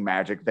fucking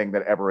magic thing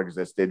that ever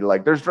existed?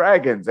 Like there's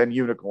dragons and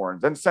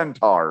unicorns and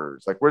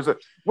centaurs. Like where's a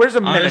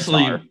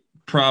Honestly, minotaur?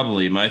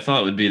 probably. My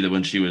thought would be that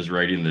when she was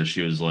writing this,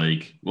 she was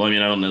like, well, I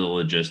mean, I don't know the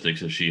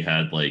logistics if she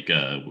had like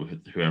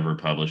whoever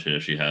published it,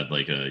 if she had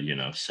like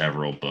a,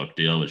 several book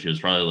deal, but she was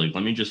probably like,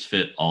 let me just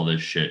fit all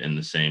this shit in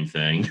the same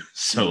thing.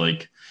 So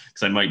like,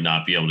 because I might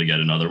not be able to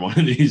get another one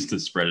of these to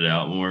spread it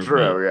out more.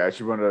 True, yeah.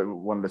 She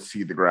wanted to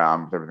see the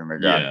ground with everything they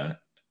got. Yeah.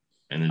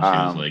 And then she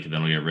was like,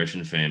 then I'll get rich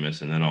and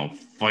famous, and then I'll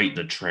fight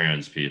the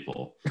trans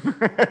people.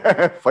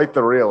 Fight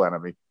the real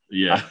enemy.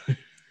 Yeah.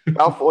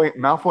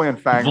 Malfoy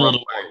and Fang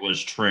Voldemort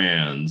was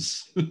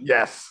trans.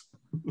 Yes.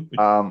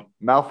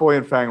 Malfoy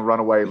and Fang run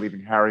away,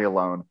 leaving Harry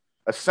alone.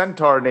 A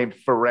centaur named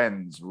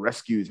Firenze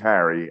rescues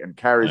Harry and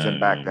carries him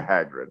back to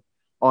Hagrid.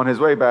 On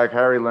his way back,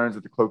 Harry learns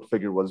that the cloaked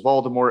figure was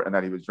Voldemort and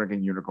that he was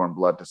drinking unicorn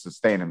blood to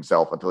sustain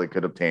himself until he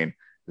could obtain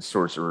the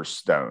Sorcerer's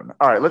Stone.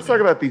 All right, let's talk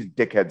about these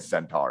dickhead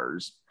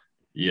centaurs.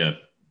 Yeah.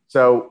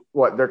 So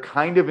what? They're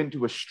kind of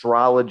into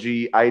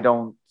astrology. I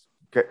don't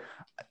get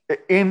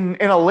in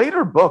a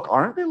later book,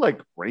 aren't they like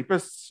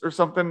rapists or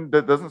something?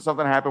 Doesn't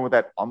something happen with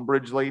that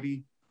Umbridge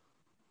lady?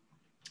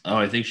 Oh,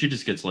 I think she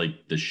just gets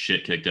like the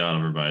shit kicked out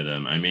of her by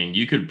them. I mean,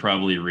 you could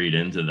probably read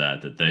into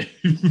that they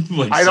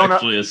like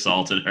sexually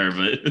assaulted her,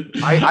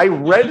 but I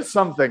read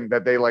something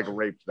that they like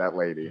raped that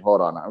lady. Hold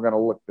on, I'm gonna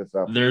look this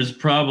up. There's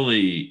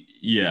probably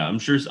I'm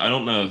sure. I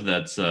don't know if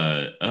that's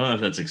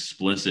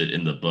explicit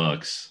in the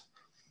books.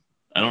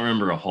 I don't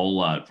remember a whole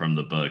lot from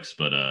the books,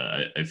 but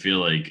I feel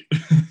like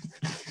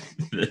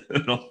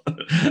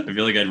I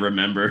feel like I'd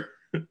remember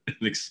an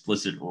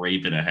explicit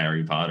rape in a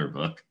Harry Potter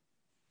book.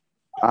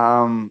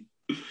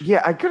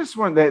 Yeah, I could have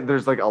sworn that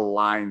there's like a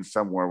line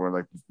somewhere where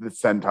like the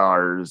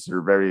centaurs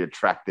are very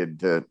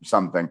attracted to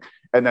something,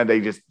 and then they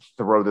just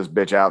throw this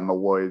bitch out in the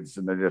woods,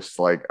 and they're just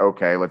like,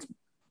 okay, let's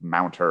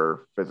mount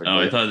her physically. Oh,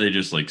 I thought they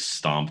just like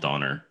stomped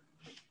on her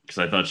because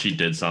I thought she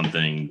did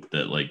something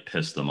that like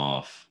pissed them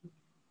off.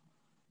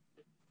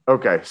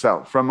 Okay,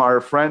 so from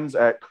our friends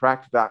at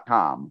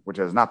cracked.com, which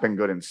has not been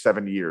good in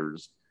 7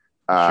 years,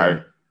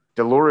 Sure.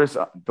 Dolores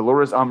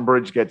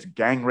Umbridge gets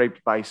gang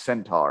raped by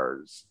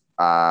centaurs.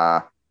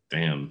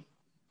 Damn.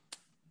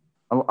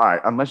 All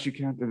right, unless you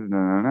can't.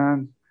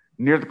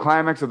 Near the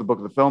climax of the book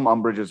of the film,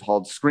 Umbridge is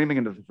hauled screaming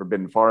into the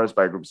Forbidden Forest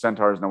by a group of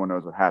centaurs. No one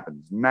knows what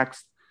happens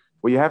next.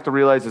 What you have to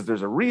realize is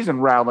there's a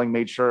reason Rowling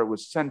made sure it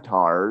was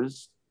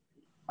centaurs.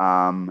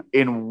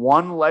 In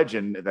one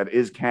legend that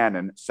is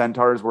canon,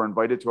 centaurs were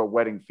invited to a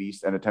wedding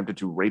feast and attempted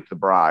to rape the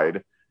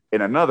bride.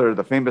 In another,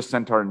 the famous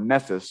centaur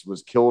Nessus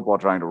was killed while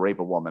trying to rape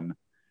a woman.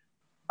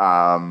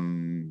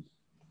 So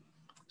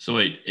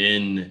wait,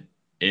 in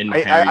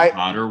Harry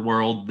Potter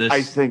world, this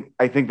I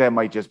think that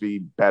might just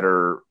be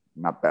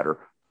not better,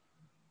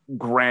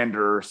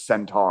 grander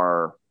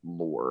centaur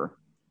lore.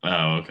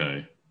 Oh,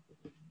 okay.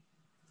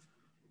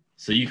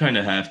 So you kind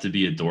of have to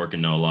be a dork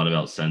and know a lot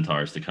about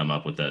centaurs to come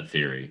up with that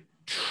theory.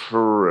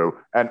 True.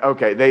 And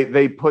okay,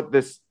 they put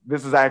this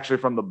is actually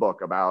from the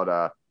book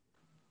about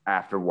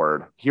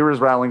afterward. Here is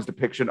Rowling's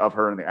depiction of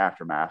her in the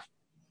aftermath.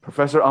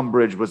 Professor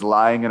Umbridge was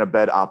lying in a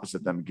bed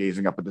opposite them,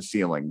 gazing up at the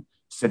ceiling.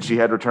 Since she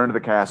had returned to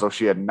the castle,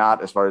 she had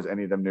not, as far as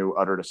any of them knew,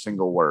 uttered a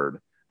single word.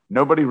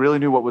 Nobody really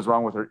knew what was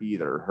wrong with her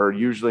either. Her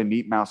usually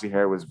neat, mousy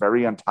hair was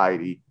very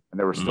untidy, and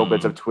there were still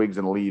bits of twigs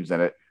and leaves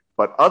in it.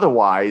 But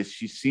otherwise,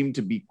 she seemed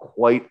to be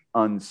quite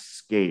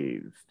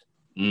unscathed.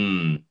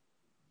 Yeah.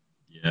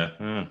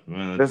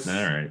 Well, that's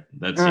all right.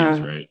 That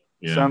seems right.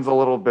 Yeah. Sounds a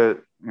little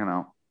bit,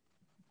 No,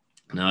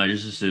 I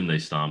just assumed they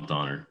stomped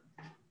on her.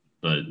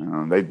 But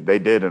they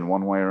did in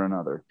one way or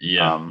another.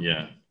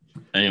 Yeah.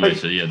 Anyway,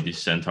 so you have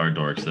these centaur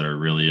dorks that are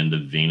really into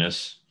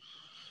Venus.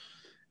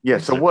 Yeah.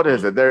 So what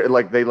is it? They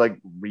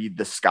read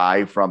the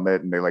sky from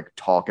it, and they like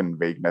talk in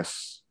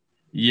vagueness.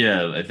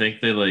 Yeah, I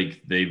think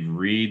they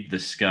read the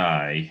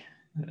sky.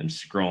 I'm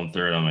scrolling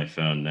through it on my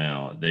phone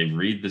now. They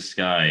read the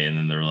sky, and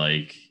then they're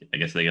like, I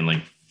guess they can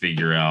like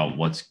figure out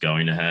what's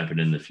going to happen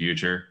in the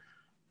future,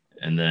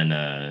 and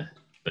then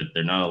but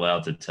they're not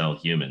allowed to tell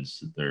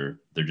humans. They're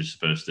just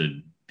supposed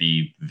to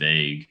be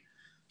vague.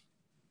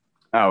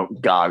 Oh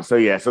God! So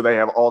they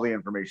have all the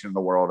information in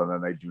the world, and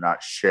then they do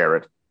not share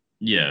it.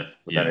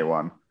 With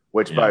anyone.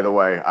 Which, by the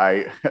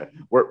way,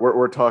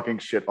 we're talking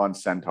shit on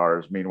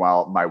centaurs.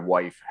 Meanwhile, my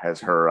wife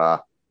has her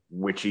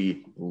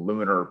witchy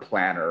lunar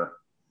planner.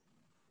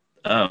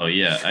 Oh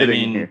yeah, I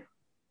mean,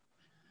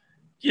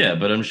 Yeah,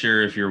 but I'm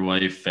sure if your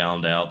wife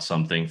found out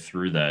something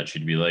through that,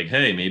 she'd be like,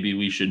 "Hey, maybe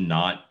we should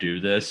not do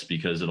this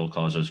because it'll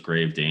cause us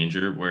grave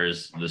danger."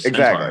 Whereas the Exactly.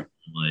 centaur,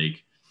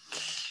 like,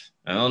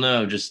 I don't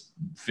know, just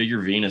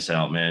figure Venus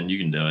out, man. You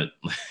can do it.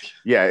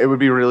 Yeah, it would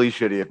be really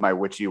shitty if my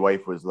witchy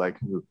wife was like,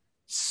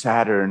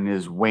 Saturn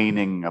is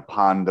waning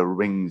upon the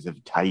rings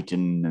of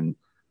Titan and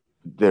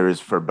there is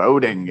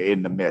foreboding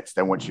in the midst.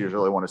 And what you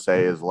really want to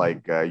say is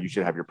like, you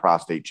should have your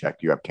prostate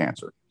checked. You have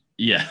cancer.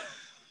 Yeah.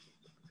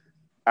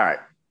 All right.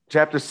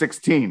 Chapter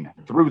 16,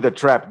 Through the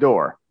Trap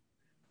Door.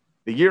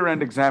 The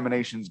year-end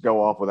examinations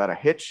go off without a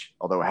hitch,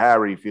 although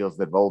Harry feels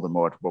that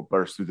Voldemort will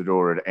burst through the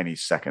door at any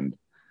second.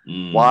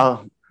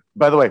 While,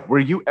 by the way, were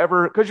you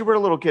ever, because you were a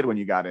little kid when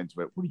you got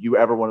into it, were you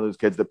ever one of those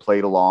kids that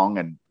played along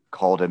and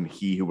called him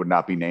he who would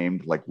not be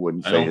named, like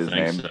wouldn't I say don't his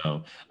think name?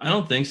 so. I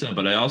don't think so.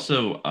 But I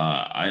also,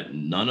 I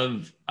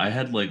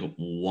had like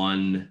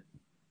one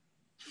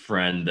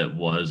friend that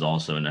was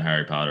also into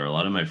Harry Potter. A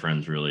lot of my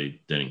friends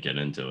really didn't get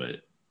into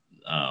it.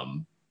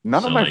 None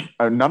of So my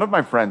like, none of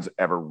my friends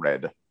ever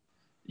read.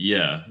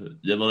 yeah,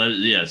 well,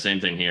 yeah,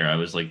 same thing here. I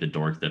was like the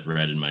dork that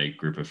read in my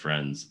group of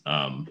friends.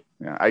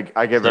 Yeah, I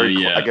get So I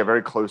yeah, get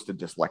very close to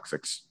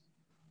dyslexics.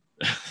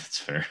 that's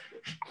fair.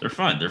 They're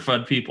fun. They're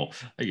fun people.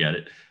 I get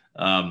it.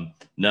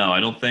 No, I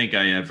don't think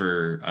I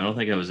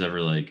was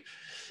ever like,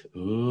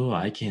 ooh,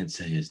 I can't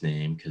say his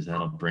name because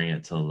that'll bring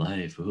it to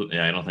life. Ooh.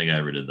 Yeah, I don't think I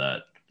ever did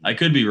that. I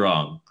could be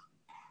wrong.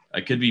 I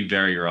could be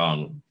very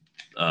wrong.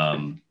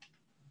 Um,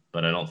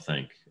 but I don't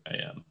think I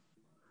am.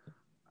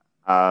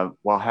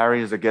 While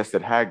Harry is a guest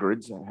at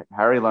Hagrid's,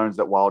 Harry learns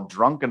that while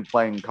drunk and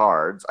playing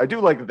cards, I do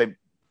like that they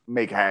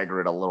make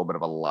Hagrid a little bit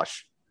of a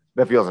lush.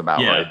 That feels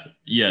about right.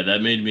 Yeah,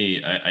 that made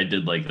me. I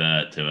did like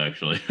that too.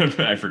 Actually,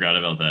 I forgot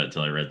about that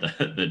until I read that.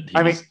 That he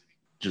I mean, was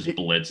just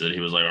blitzed. He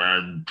was like,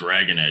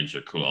 "Dragon eggs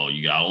are cool.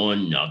 You got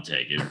one? I'll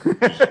take it.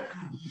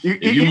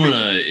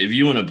 If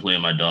you wanna play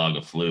my dog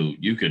a flute,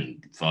 you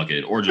can fuck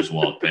it or just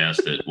walk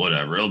past it.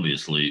 Whatever. I'll be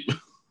asleep."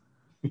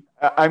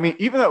 I mean,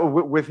 even though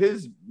with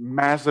his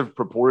massive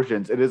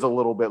proportions, it is a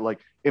little bit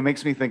like it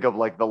makes me think of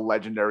like the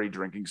legendary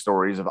drinking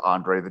stories of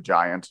Andre the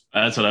Giant.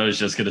 That's what I was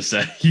just gonna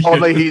say.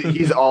 Only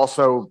he's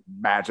also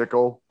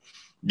magical.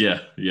 Yeah,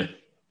 yeah.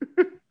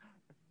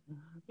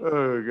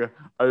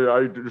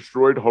 I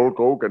destroyed Hulk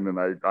Hogan and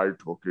I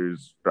took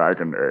his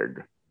dragon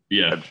egg.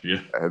 Yeah, And,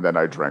 yeah, and then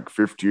I drank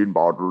 15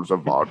 bottles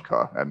of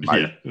vodka and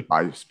yeah,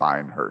 my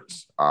spine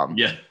hurts.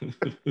 yeah.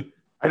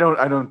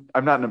 I'm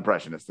not an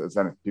impressionist. As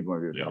people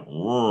want to Yeah,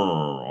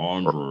 know.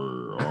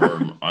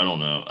 Andre. I don't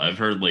know. I've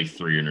heard like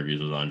 3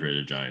 interviews with Andre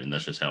the Giant, and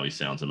that's just how he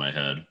sounds in my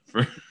head.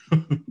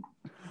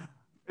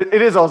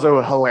 It is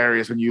also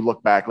hilarious when you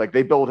look back. Like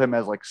they build him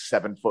as like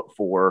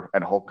 7'4",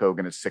 and Hulk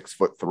Hogan is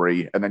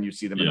 6'3", and then you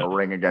see them in Yeah, the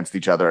ring against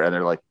each other, and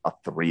they're like a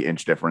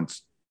 3-inch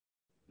difference.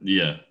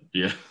 yeah,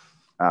 yeah,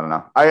 I don't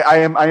know. I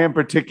am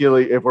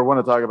particularly, if we want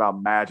to talk about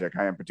magic,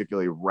 I am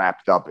particularly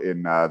wrapped up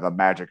in the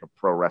magic of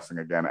pro wrestling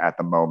again at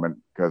the moment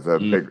because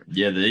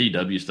yeah. The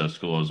AEW stuff's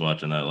cool. I was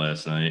watching that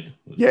last night.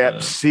 yeah,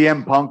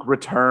 CM Punk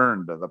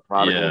returned, the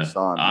prodigal Yeah,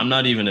 son. I'm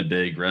not even a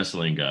big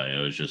wrestling guy. I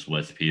was just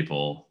with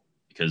people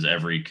because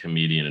every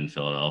comedian in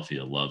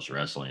Philadelphia loves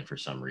wrestling for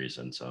some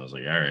reason. So I was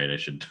like, all right, I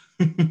should.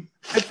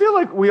 I feel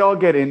like we all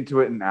get into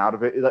it and out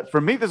of it.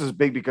 For me, this is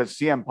big because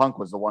CM Punk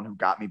was the one who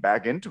got me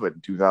back into it in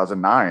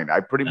 2009.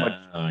 I pretty much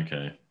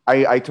Okay.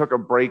 I took a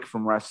break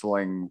from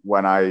wrestling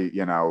when I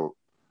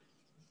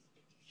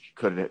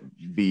could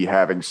be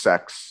having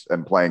sex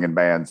and playing in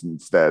bands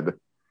instead.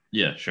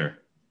 Yeah, sure.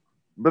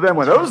 But then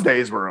when That's those fair.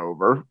 days were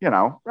over,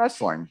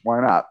 wrestling,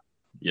 why not?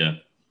 Yeah.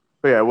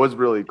 But yeah, it was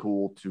really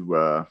cool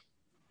to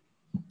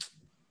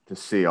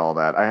see all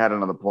that. I had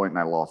another point and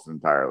I lost it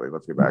entirely.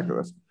 Let's get back to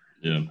this.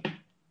 Yeah.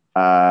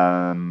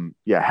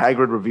 Yeah,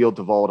 Hagrid revealed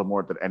to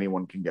Voldemort that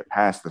anyone can get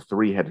past the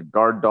three-headed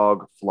guard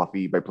dog,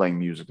 Fluffy, by playing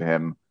music to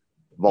him.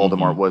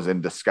 Voldemort was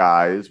in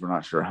disguise. We're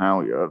not sure how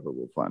yet, but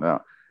we'll find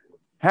out.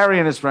 Harry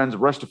and his friends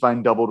rush to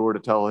find Dumbledore to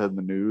tell him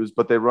the news,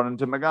 but they run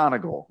into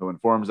McGonagall, who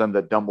informs them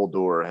that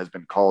Dumbledore has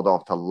been called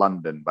off to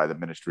London by the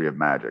Ministry of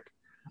Magic.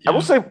 I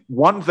will Yeah. say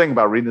one thing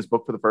about reading this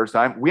book for the first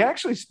time. We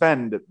actually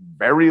spend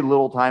very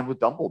little time with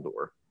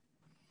Dumbledore.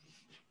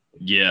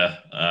 Yeah.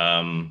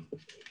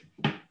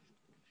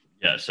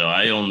 Yeah. So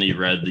I only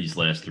read these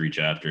last 3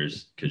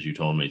 chapters because you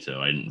told me to.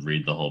 I didn't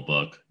read the whole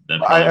book. That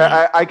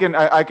probably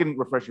I can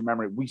refresh your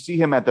memory. We see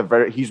him at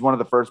he's one of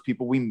the first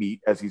people we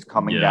meet as he's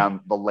coming Yeah. down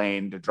the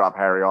lane to drop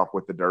Harry off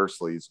with the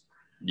Dursleys.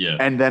 Yeah.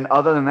 And then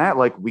other than that,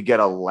 like we get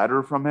a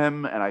letter from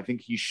him, and I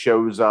think he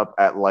shows up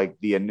at like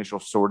the initial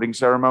sorting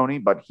ceremony.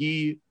 But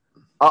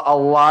a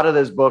lot of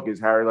this book is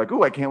Harry like,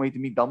 oh, I can't wait to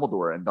meet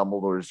Dumbledore, and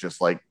Dumbledore is just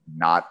like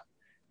not.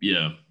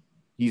 Yeah.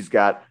 He's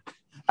got.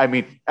 I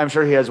mean, I'm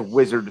sure he has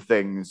wizard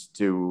things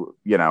to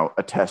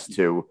attest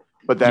to,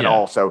 but then Yeah.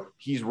 also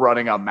he's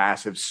running a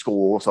massive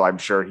school, so I'm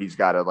sure he's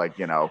got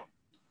to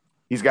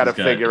he's got to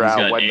figure he's out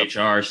got when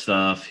HR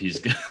stuff. He's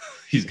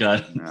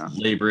got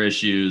labor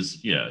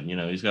issues. Yeah,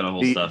 he's got a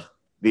whole stuff.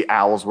 the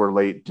owls were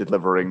late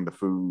delivering the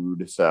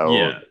food, so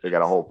Yeah. they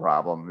got a whole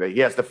problem.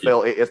 He has to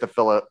fill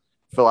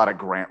fill out a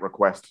grant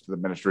request to the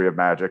Ministry of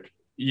Magic.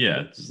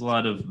 Yeah, there's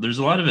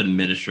a lot of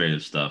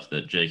administrative stuff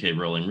that J.K.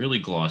 Rowling really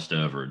glossed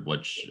over,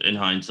 which in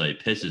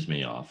hindsight pisses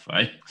me off.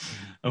 I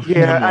would know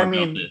Yeah, more I about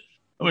mean, it.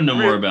 I would know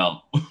more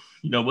about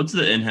what's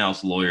the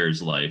in-house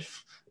lawyer's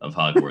life of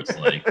Hogwarts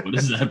like? What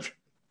is that?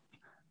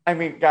 I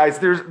mean, guys,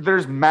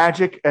 there's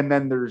magic, and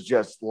then there's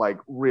just like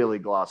really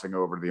glossing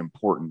over the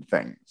important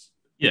things.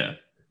 Yeah,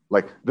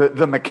 Like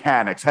the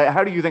mechanics.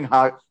 How do you think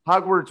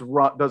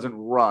Hogwarts doesn't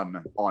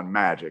run on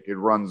magic? It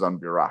runs on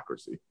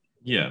bureaucracy.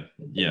 yeah,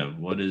 yeah.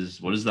 What is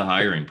the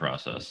hiring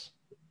process?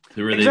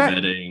 Who are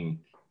Exactly. they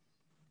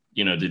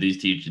vetting? Do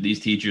these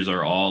teachers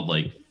are all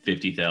like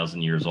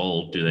 50,000 years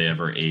old? Do they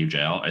ever age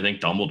out? I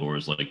think Dumbledore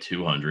is like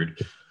 200.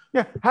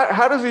 Yeah.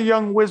 How does a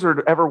young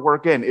wizard ever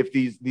work in if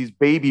these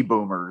baby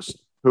boomers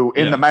who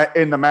in Yeah,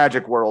 the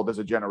magic world is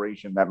a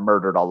generation that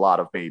murdered a lot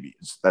of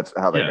babies? That's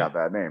how they yeah. got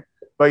that name.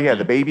 But yeah,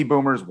 the Mm. baby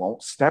boomers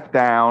won't step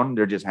down.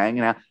 They're just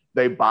hanging out.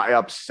 They buy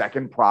up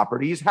second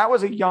properties. How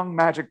is a young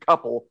magic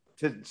couple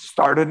to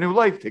start a new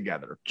life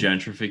together?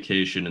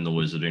 Gentrification in the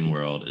wizarding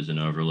world is an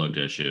overlooked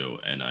issue,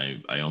 and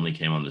I only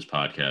came on this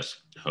podcast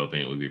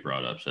hoping it would be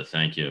brought up. So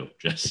thank you,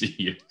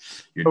 Jesse.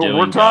 You're doing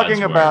We're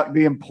talking God's about work.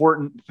 the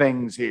important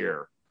things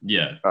here.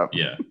 Yeah,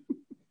 yeah.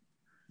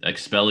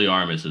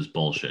 Expelliarmus is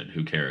bullshit.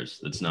 Who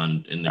cares? It's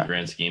not in the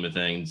grand scheme of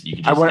things. You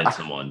can just hit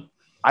someone.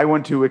 I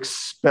want to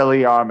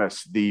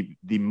Expelliarmus the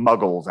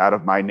muggles out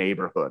of my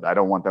neighborhood. I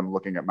don't want them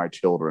looking at my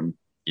children.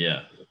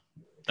 Yeah,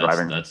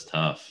 Driving. that's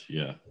tough.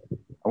 Yeah.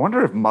 I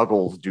wonder if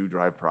muggles do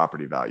drive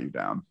property value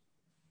down.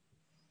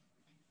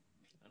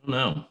 I don't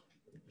know.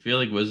 I feel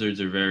like wizards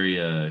are very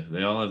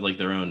they all have like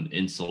their own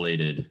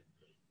insulated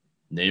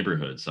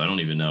neighborhoods. So I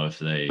don't even know if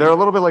They're a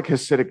little bit like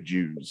Hasidic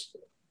Jews.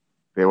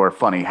 They wear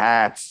funny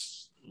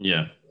hats.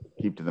 Yeah.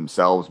 Keep to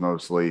themselves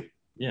mostly.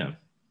 Yeah.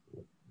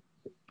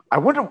 I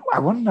want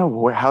to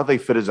know how they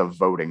fit as a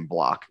voting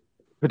bloc,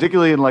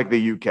 particularly in like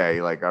the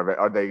UK. Like,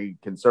 are they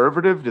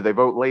conservative? Do they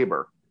vote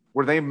Labour?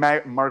 Were they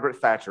Margaret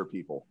Thatcher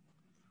people?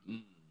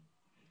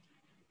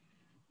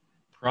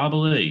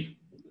 Probably.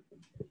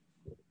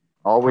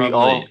 All we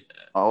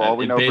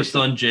know based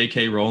on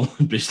J.K.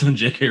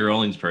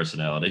 Rowling's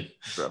personality.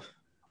 So,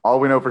 all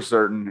we know for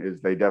certain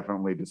is they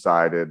definitely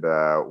decided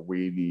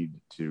we need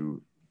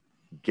to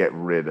get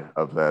rid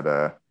of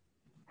that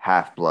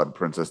half-blood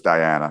Princess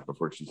Diana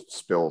before she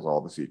spills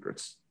all the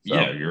secrets. So,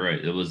 yeah, you're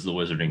right. It was the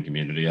wizarding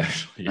community,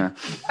 actually. Yeah.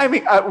 I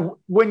mean,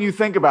 when you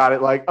think about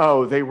it, like,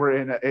 oh, they were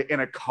in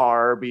a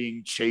car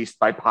being chased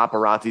by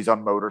paparazzis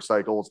on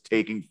motorcycles,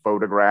 taking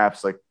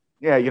photographs. Like,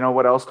 yeah, you know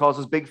what else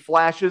causes big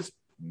flashes?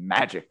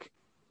 Magic.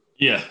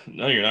 Yeah,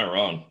 no, you're not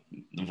wrong.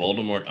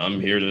 Voldemort. I'm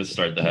here to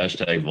start the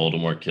hashtag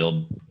Voldemort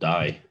killed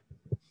die.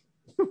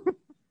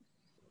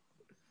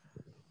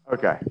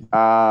 Okay.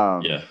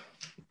 Yeah.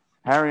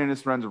 Harry and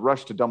his friends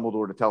rush to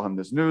Dumbledore to tell him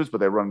this news, but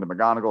they run into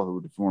McGonagall,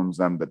 who informs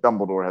them that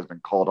Dumbledore has been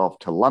called off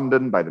to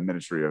London by the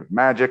Ministry of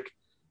Magic.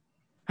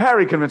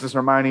 Harry convinces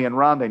Hermione and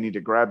Ron they need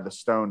to grab the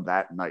stone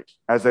that night.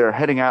 As they are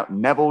heading out,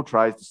 Neville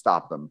tries to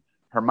stop them.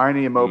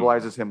 Hermione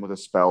immobilizes him with a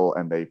spell,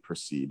 and they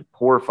proceed.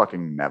 Poor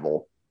fucking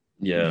Neville.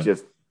 Yeah.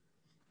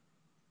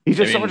 He's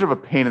just so much of a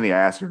pain in the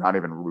ass. You're not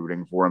even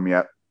rooting for him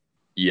yet.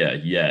 Yeah,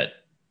 yet.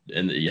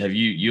 And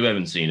you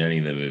haven't seen any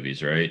of the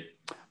movies, right?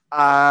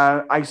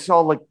 I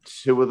saw like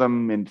two of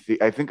them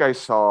I think I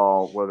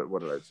saw what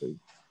did I see?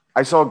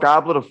 I saw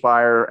Goblet of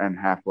Fire and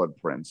Half-Blood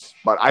Prince,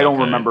 but I don't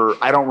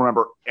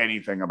remember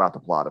anything about the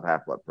plot of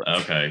Half-Blood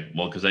Prince. Okay.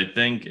 Well, because I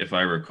think if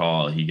I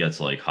recall, he gets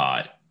like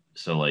hot.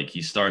 So like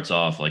he starts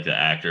off like the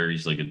actor,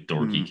 he's like a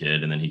dorky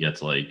kid, and then he's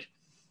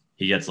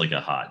a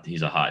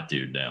hot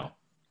dude now.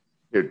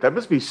 Dude, that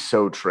must be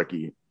so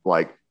tricky.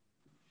 Like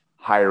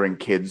hiring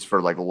kids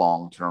for like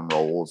long-term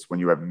roles when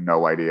you have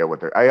no idea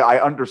what they're. I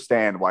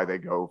understand why they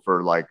go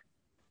for like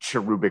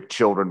cherubic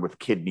children with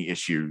kidney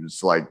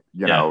issues, like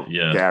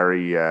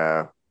Gary.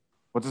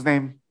 What's his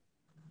name?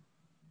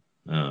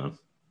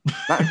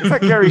 It's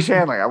not Gary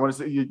Shanley. I want to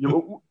say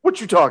what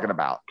you talking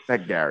about?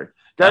 That Gary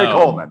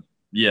Coleman.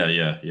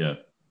 Yeah,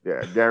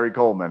 Gary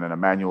Coleman and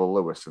Emmanuel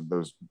Lewis and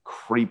those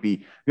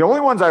creepy. The only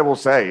ones I will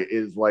say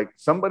is like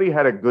somebody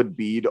had a good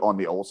bead on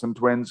the Olsen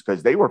twins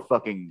because they were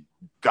fucking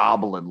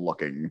goblin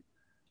looking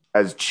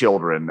as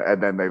children,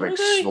 and then they like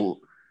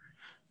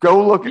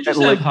go look. You just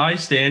have high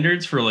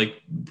standards for like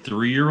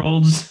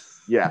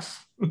 3-year-olds. Yes.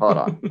 Hold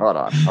on.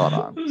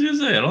 I was gonna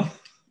say,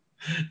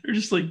 they're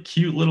just like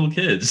cute little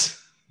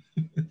kids.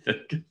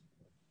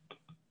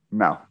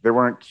 No, they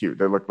weren't cute.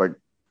 They looked like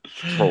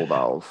troll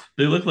dolls.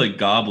 They look like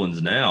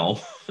goblins now.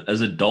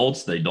 As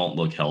adults, they don't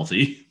look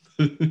healthy.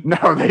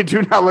 No, they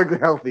do not look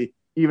healthy.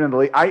 Even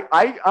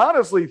I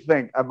honestly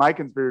think my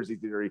conspiracy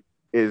theory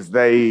is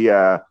they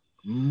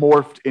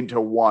morphed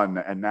into one,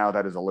 and now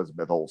that is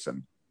Elizabeth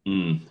Olsen.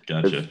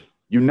 Gotcha.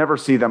 You never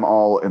see them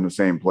all in the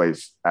same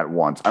place at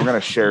once. I'm going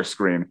to share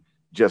screen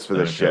just for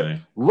this shit.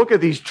 Look at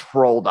these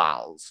troll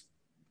dolls.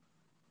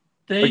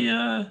 They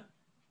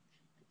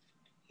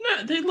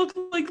look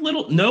like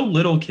no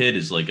little kid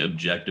is like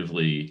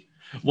objectively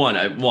one.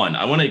 I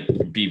want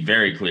to be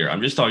very clear.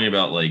 I'm just talking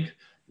about like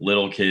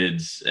little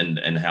kids and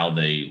how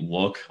they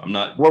look. I'm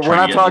not We're trying to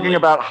not get into, talking like,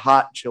 about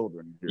hot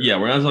children here. yeah,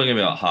 we're not talking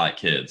about hot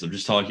kids. I'm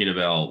just talking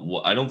about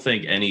I don't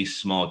think any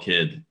small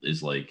kid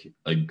is like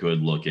a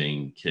good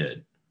looking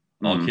kid.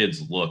 All Mm,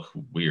 kids look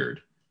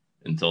weird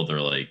until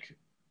they're like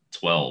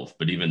 12,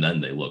 but even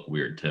then they look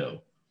weird too.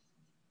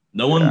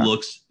 No one yeah,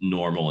 looks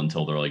normal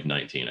until they're like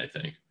 19, I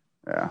think.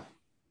 yeah.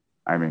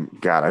 I mean,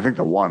 God, I think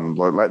they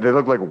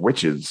look like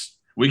witches.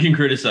 We can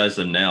criticize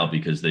them now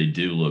because they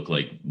do look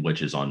like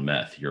witches on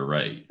meth. You're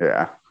right.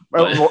 Yeah.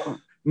 But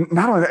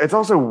Not only that, it's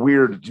also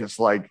weird. Just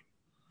like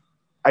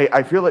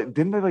I feel like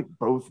didn't they like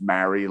both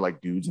marry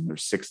like dudes in their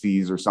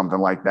 60s or something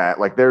like that?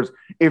 Like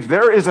if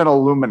there is an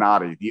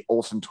Illuminati, the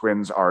Olsen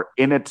twins are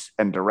in it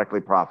and directly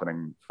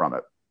profiting from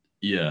it.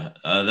 yeah,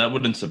 that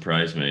wouldn't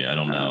surprise me. I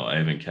don't Uh, know. I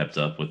haven't kept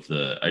up with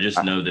I just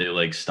uh, know they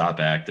like stopped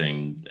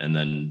acting and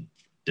then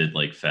did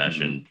like mm.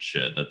 fashion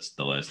shit. That's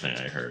the last thing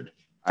I heard.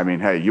 I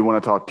mean, hey, you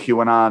want to talk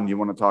QAnon? You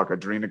want to talk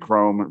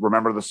adrenochrome?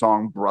 Remember the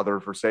song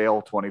 "Brother for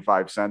Sale,"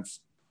 25 cents?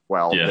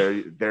 Well,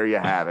 Yeah. there you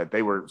have it.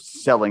 They were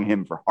selling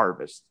him for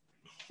harvest.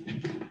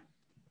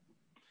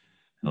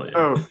 Hell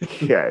yeah.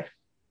 Okay.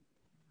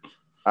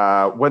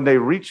 When they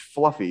reach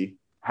Fluffy,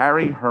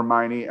 Harry,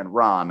 Hermione, and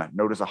Ron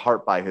notice a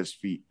heart by his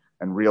feet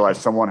and realize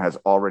someone has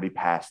already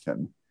passed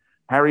him.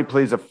 Harry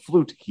plays a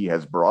flute he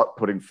has brought,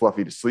 putting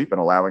Fluffy to sleep and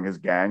allowing his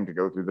gang to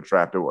go through the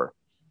trapdoor.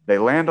 They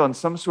land on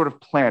some sort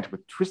of plant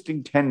with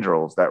twisting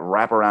tendrils that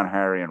wrap around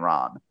Harry and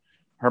Ron.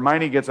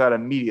 Hermione gets out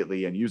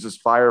immediately and uses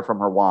fire from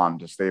her wand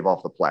to stave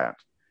off the plant.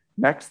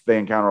 Next, they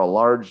encounter a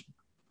large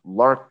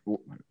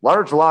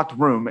locked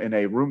room in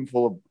a room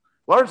full of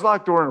large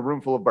locked door in a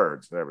room full of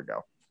birds. There we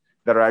go.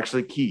 That are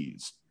actually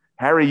keys.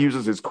 Harry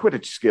uses his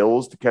Quidditch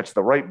skills to catch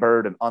the right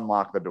bird and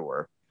unlock the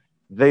door.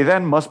 They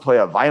then must play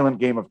a violent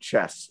game of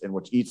chess in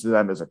which each of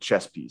them is a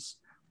chess piece.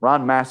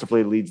 Ron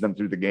masterfully leads them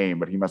through the game,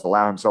 but he must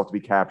allow himself to be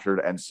captured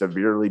and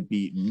severely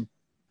beaten,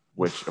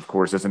 which, of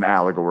course, is an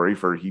allegory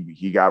for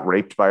he got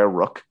raped by a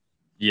rook.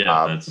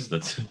 Yeah, Um, that's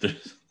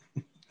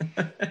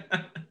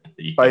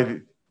by yeah.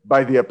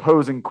 by the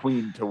opposing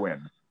queen to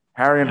win.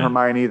 Harry and Yeah.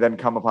 Hermione then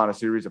come upon a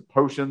series of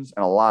potions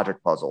and a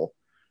logic puzzle.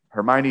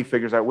 Hermione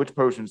figures out which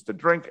potions to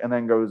drink and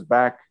then goes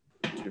back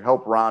to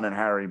help Ron and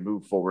Harry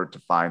move forward to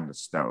find the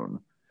stone.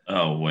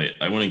 Oh wait,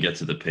 I want to get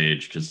to the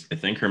page because I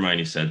think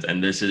Hermione said,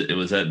 and it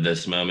was at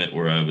this moment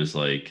where I was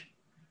like,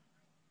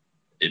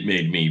 it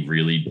made me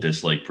really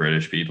dislike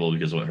British people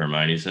because what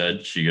Hermione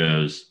said. She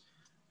goes,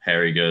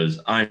 Harry goes,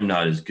 I'm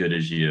not as good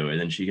as you. And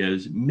then she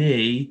goes,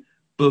 me,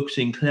 books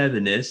and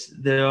cleverness,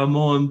 there are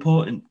more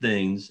important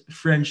things,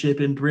 friendship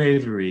and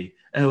bravery.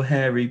 Oh,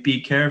 Harry,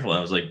 be careful. I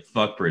was like,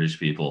 fuck British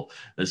people.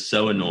 That's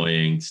so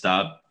annoying.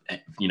 Stop,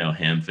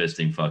 ham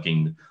fisting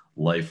fucking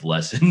life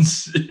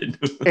lessons.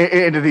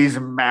 Into these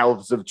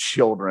mouths of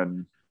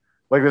children.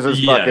 Like this is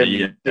Yeah,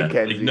 yeah. fucking Like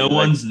no Dickensian. Like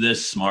one's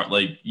this smart.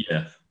 Like,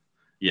 yeah,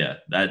 yeah.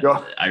 That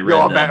I you're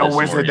read a that better this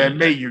wizard than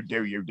morning. me. You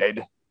do. You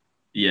did.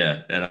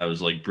 Yeah, and I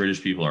was like,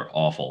 British people are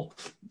awful.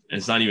 And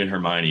it's not even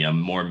Hermione. I'm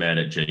more mad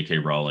at J.K.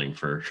 Rowling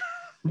for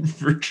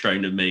for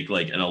trying to make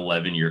like an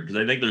 11-year because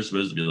I think they're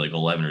supposed to be like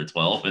 11 or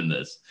 12 in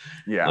this.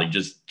 Yeah. Like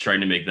just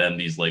trying to make them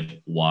these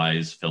like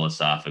wise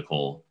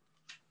philosophical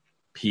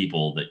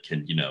people that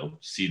can,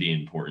 see the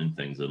important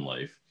things in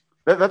life.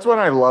 That's what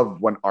I love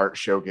when art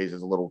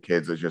showcases little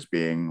kids as just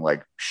being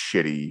like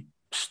shitty,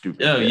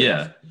 stupid Oh kids.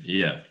 yeah,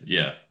 yeah,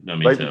 yeah. No,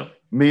 me Like too.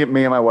 me and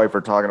my wife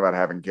are talking about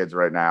having kids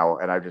right now,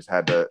 and I've just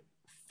had to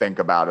think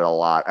about it a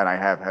lot. And I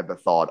have had the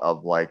thought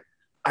of like,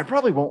 I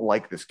probably won't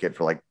like this kid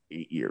for like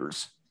 8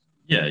 years.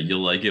 Yeah,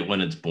 you'll like it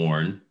when it's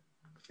born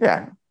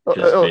Yeah,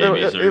 because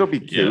babies it'll are, be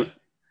yeah. cute.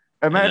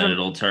 And then Imagine,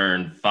 it'll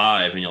turn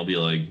 5 and you'll be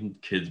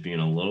like, kid's being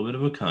a little bit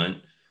of a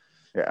cunt.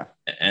 yeah.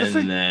 Just And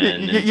like,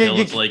 then until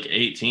it's like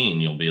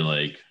 18, you'll be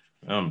like,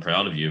 oh, I'm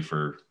proud of you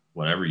for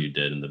whatever you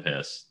did in the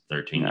past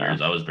 13 yeah.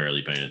 years. I was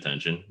barely paying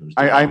attention. I was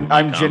I, doing I'm open mic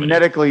I'm comedy.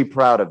 genetically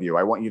proud of you.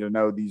 I want you to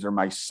know these are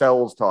my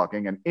cells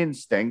talking, an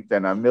instinct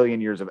and a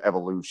million years of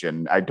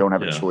evolution. I don't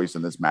have a Yeah. choice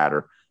in this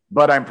matter,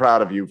 but I'm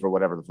proud of you for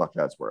whatever the fuck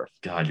that's worth.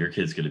 God, your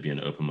kid's going to be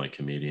an open mic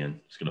comedian.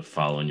 He's going to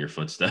follow in your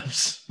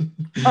footsteps.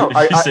 Oh,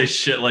 If you say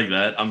shit like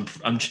that,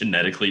 I'm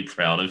genetically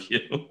proud of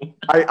you.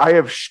 I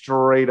have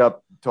straight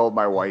up told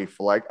my wife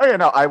like, oh yeah,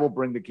 no, I will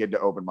bring the kid to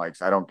open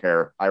mics. I don't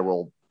care. I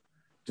will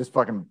just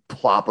fucking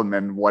plop him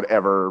in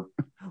whatever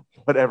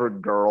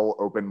girl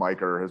open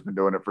micer has been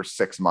doing it for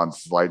 6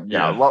 months. Like,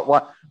 yeah, Yeah.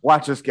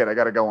 watch this kid. I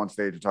got to go on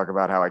stage and talk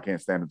about how I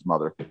can't stand his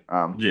mother.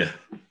 Yeah.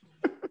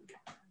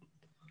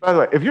 By the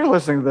way, if you're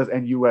listening to this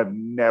and you have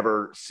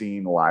never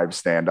seen live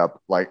stand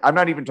up, like I'm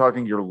not even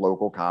talking your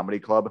local comedy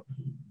club,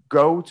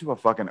 go to a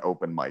fucking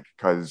open mic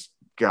because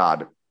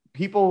God,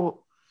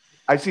 people,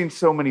 I've seen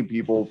so many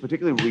people,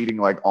 particularly reading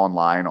like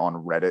online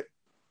on Reddit,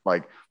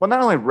 like, well,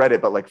 not only Reddit,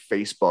 but like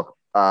Facebook.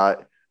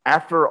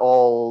 After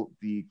all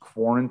the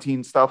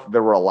quarantine stuff,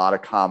 there were a lot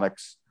of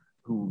comics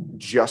who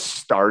just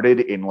started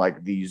in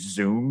like the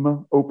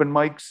Zoom open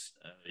mics.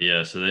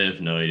 Yeah. So they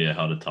have no idea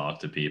how to talk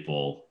to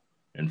people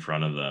in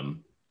front of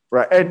them.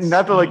 Right. And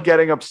not to like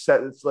getting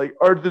upset. It's like,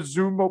 are the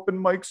Zoom open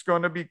mics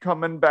going to be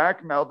coming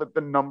back now that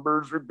the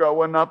numbers are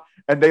going up?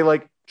 And they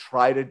like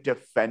try to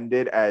defend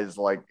it as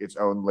like its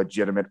own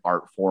legitimate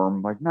art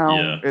form. Like,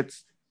 no,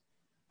 it's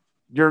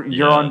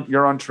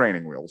you're on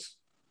training wheels.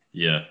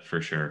 Yeah,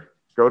 for sure.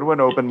 Go to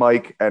an open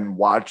mic and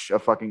watch a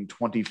fucking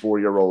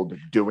 24-year-old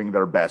doing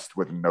their best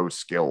with no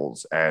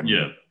skills and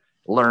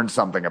learn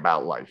something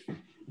about life.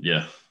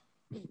 Yeah.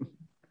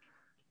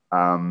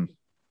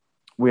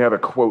 We have a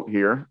quote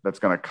here that's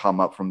going to come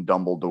up from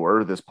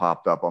Dumbledore. This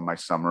popped up on my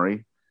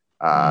summary.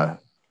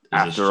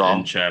 After all,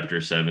 in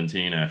chapter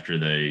 17,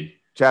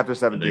 chapter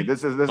 17.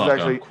 This is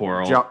actually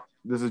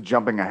this is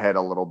jumping ahead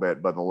a little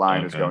bit, but the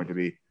line is going to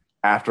be,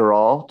 after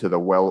all, to the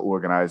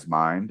well-organized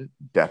mind,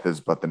 death is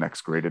but the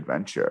next great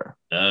adventure.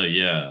 Oh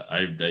yeah,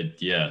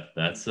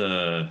 that's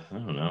I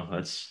don't know,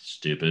 that's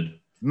stupid.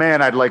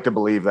 Man, I'd like to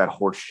believe that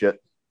horse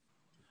shit.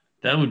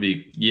 That would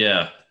be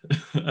I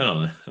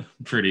don't know,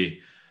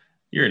 pretty.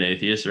 You're an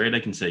atheist, right? I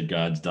can say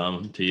God's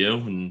dumb to you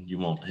and you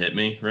won't hit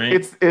me, right?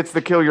 It's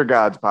the Kill Your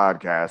Gods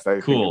podcast.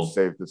 I think it's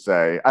safe to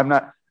say.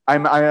 I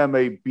am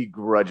a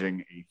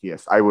begrudging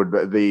atheist.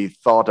 The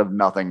thought of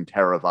nothing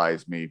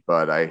terrifies me,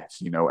 but I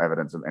see no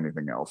evidence of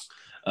anything else.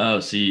 Oh,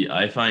 see,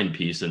 I find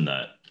peace in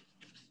that.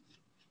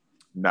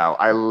 No,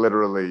 I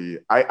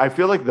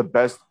feel like the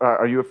best.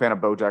 Are you a fan of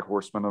BoJack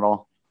Horseman at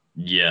all?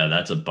 Yeah,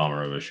 that's a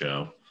bummer of a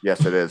show.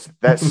 Yes, it is.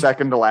 That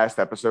second to last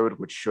episode,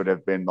 which should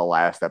have been the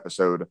last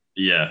episode.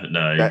 Yeah,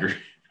 no, I agree.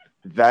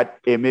 That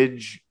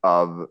image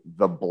of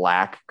the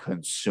black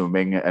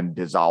consuming and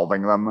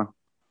dissolving them.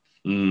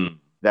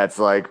 That's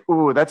like,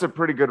 ooh, that's a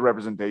pretty good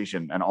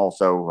representation and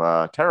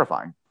also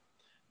terrifying.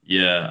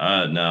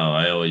 Yeah, no,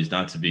 I always,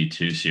 not to be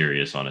too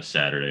serious on a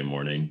Saturday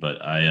morning,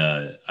 but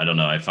I don't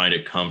know. I find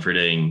it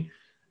comforting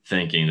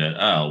thinking that,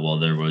 oh, well,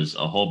 there was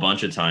a whole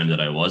bunch of time that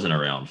I wasn't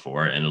around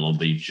for, and it'll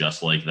be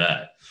just like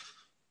that.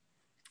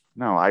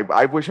 No,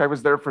 I wish I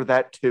was there for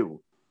that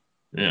too.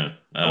 Yeah.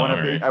 I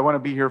want to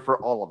be here for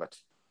all of it.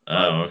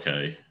 Oh,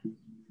 okay.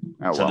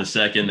 So the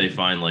second they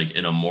find like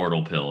an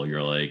immortal pill,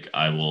 you're like,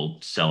 I will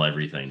sell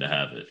everything to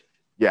have it.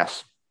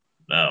 Yes.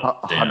 Oh,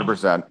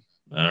 100%.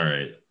 All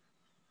right.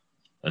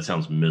 That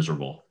sounds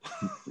miserable.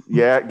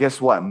 Yeah. Guess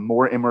what?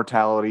 More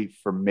immortality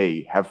for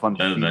me. Have fun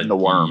feeding the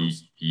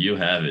worms. You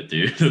have it,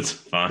 dude. That's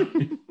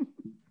fine.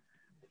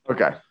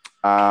 Okay.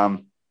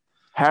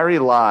 Harry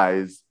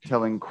lies,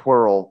 telling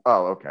Quirrell.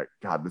 Oh, okay.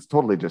 God, this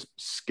totally just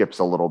skips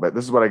a little bit.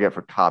 This is what I get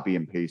for copy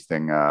and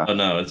pasting. Oh,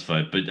 no, it's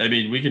fine. But I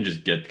mean, we can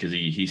just get, because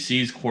he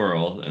sees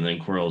Quirrell, and then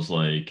Quirrell's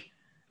like,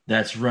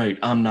 that's right,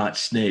 I'm not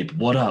Snape.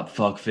 What up,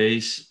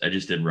 fuckface? I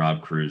just did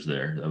Rob Cruz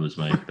there. That was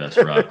my best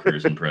Rob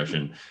Cruz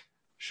impression.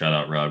 Shout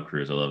out Rob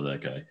Cruz. I love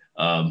that guy.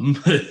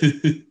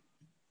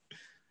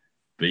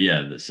 But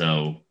yeah, they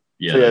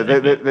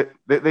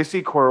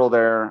see Quirrell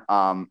there.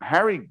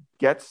 Harry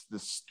gets the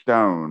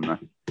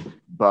stone,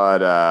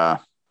 but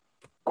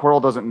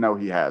Quirrell doesn't know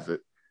he has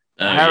it.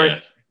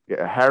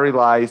 Harry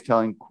lies,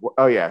 telling.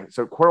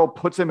 So Quirrell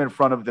puts him in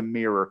front of the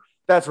mirror.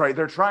 That's right.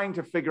 They're trying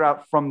to figure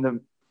out from the.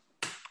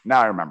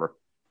 Now I remember.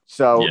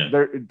 So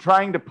they're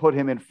trying to put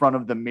him in front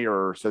of the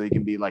mirror so he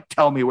can be like,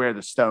 "Tell me where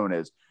the stone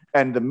is."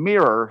 And the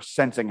mirror,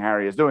 sensing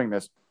Harry is doing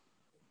this,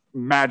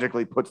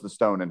 magically puts the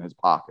stone in his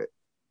pocket.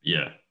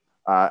 Yeah.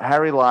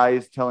 Harry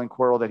lies, telling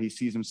Quirrell that he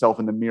sees himself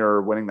in the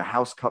mirror winning the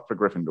House Cup for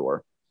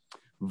Gryffindor.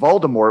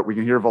 Voldemort, we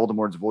can hear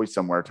Voldemort's voice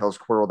somewhere, tells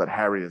Quirrell that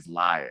Harry is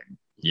lying.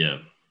 Yeah.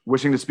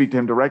 Wishing to speak to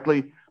him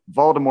directly,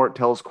 Voldemort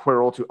tells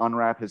Quirrell to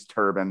unwrap his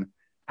turban.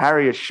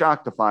 Harry is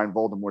shocked to find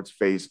Voldemort's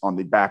face on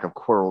the back of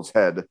Quirrell's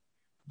head.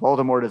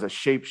 Voldemort is a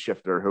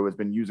shapeshifter who has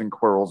been using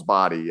Quirrell's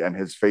body, and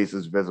his face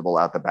is visible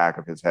out the back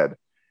of his head.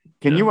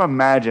 Can you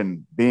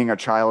imagine being a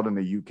child in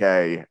the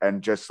UK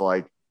and just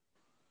like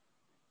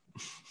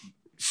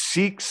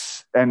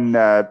Sikhs and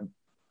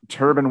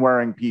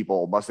turban-wearing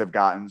people must have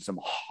gotten some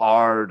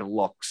hard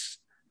looks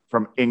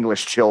from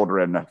English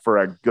children for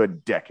a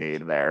good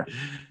decade there.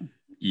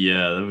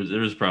 Yeah,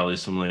 there was probably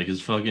some like,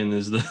 is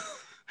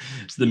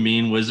the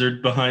mean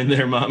wizard behind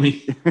there,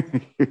 mommy?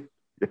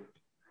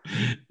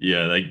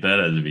 Yeah, like that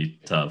had to be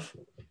tough.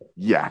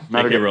 Yeah.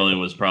 J.K. Rowling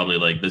was probably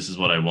like, this is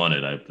what I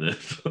wanted.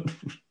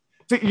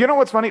 So, you know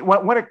what's funny?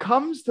 When it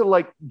comes to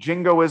like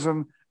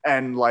jingoism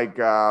and like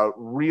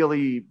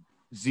really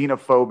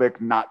xenophobic,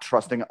 not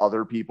trusting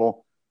other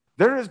people,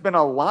 there has been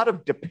a lot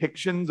of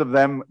depictions of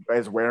them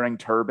as wearing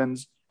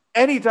turbans.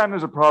 Anytime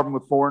there's a problem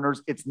with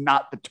foreigners, it's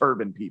not the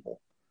turban people.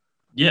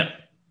 Yeah.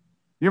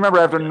 You remember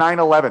after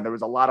 9/11, there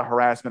was a lot of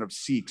harassment of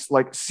Sikhs.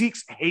 Like,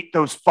 Sikhs hate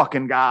those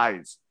fucking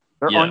guys.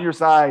 They're on your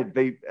side.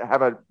 They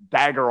have a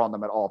dagger on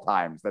them at all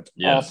times. That's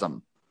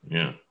awesome.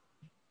 Yeah.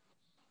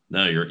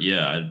 No, I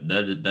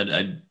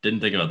didn't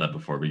think about that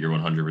before, but you're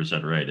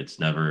 100% right. It's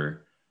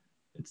never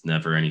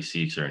any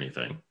Sikhs or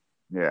anything.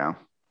 Yeah.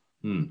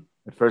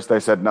 At first I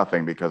said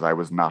nothing because I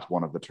was not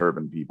one of the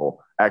turban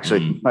people.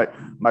 Actually,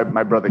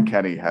 my brother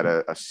Kenny had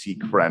a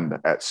Sikh friend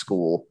at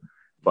school,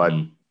 but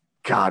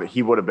God,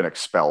 he would have been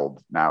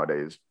expelled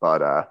nowadays.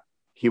 But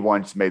he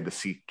once made the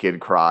Sikh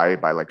kid cry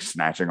by like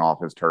snatching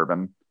off his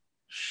turban.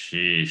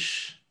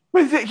 Sheesh.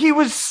 But he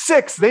was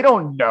 6. They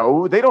don't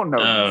know. They don't know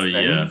Oh, these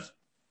yeah. things.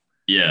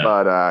 Yeah.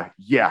 But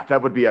yeah,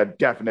 that would be a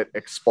definite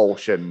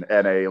expulsion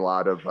and a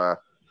lot of a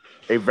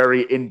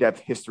very in-depth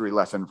history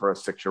lesson for a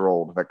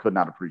 6-year-old that could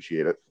not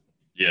appreciate it.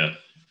 Yeah.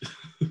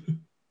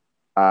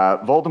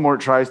 Voldemort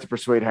tries to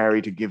persuade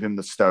Harry to give him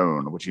the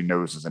stone, which he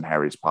knows is in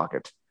Harry's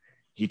pocket.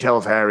 He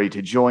tells Harry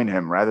to join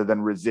him rather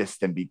than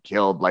resist and be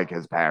killed like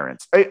his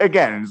parents.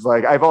 Again, it's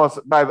like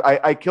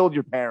I killed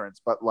your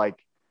parents, but like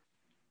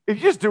if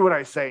you just do what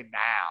I say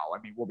now,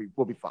 I mean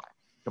we'll be fine.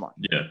 Come on.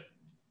 Yeah.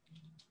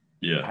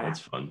 Yeah, that's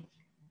fun.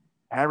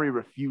 Harry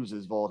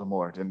refuses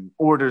Voldemort and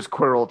orders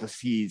Quirrell to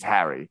seize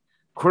Harry.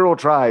 Quirrell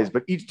tries,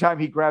 but each time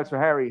he grabs for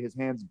Harry, his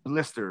hands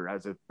blister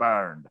as if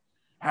burned.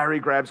 Harry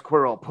grabs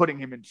Quirrell, putting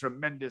him in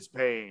tremendous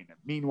pain.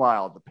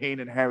 Meanwhile, the pain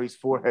in Harry's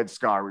forehead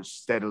scar is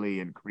steadily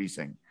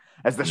increasing.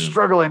 As the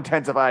struggle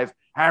intensifies,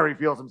 Harry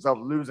feels himself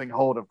losing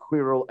hold of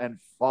Quirrell and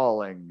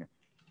falling.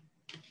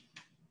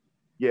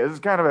 Yeah, this is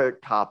kind of a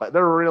cop-out.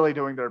 They're really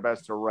doing their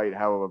best to write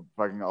how a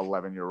fucking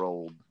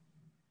 11-year-old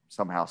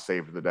somehow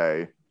saved the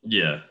day.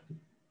 Yeah.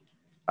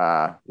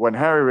 When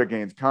Harry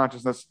regains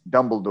consciousness,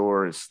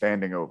 Dumbledore is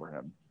standing over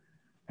him.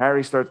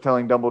 Harry starts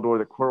telling Dumbledore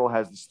that Quirrell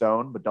has the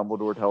stone, but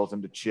Dumbledore tells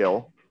him to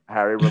chill.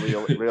 Harry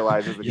really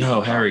realizes that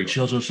Yo, Harry,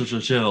 chill,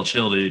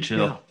 dude,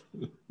 chill.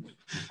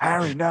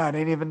 Harry, no, it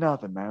ain't even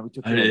nothing, man. We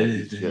took care of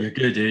that. You're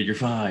good, dude. You're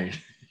fine.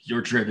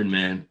 You're driven,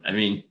 man. I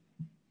mean,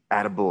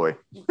 attaboy.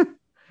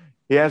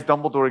 He asks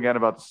Dumbledore again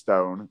about the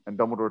stone, and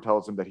Dumbledore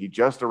tells him that he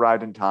just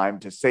arrived in time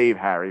to save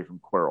Harry from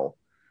Quirrell.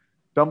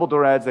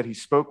 Dumbledore adds that he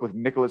spoke with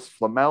Nicholas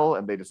Flamel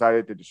and they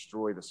decided to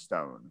destroy the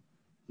stone.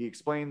 He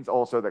explains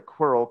also that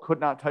Quirrell could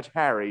not touch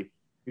Harry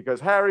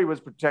because Harry was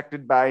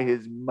protected by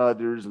his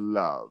mother's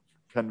love.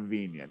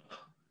 Convenient.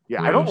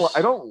 Yeah, gross.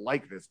 I don't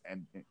like this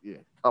and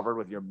covered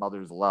with your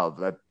mother's love.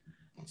 That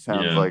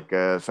sounds like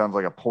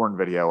a porn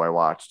video I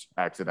watched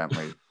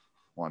accidentally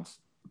once.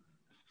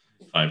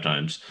 5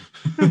 times.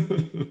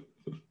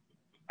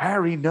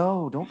 Harry,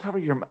 no, don't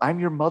cover I'm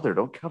your mother.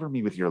 Don't cover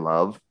me with your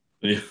love.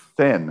 Yeah.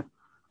 Thin.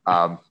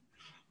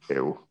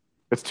 Ew.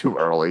 It's too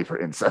early for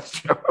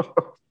incest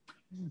joke.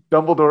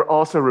 Dumbledore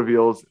also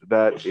reveals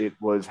that it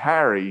was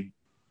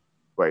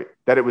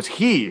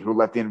he who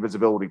left the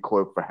invisibility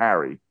cloak for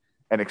Harry,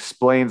 and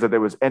explains that there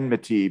was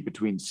enmity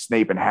between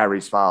Snape and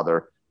Harry's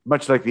father,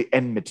 much like the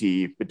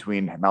enmity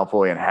between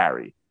Malfoy and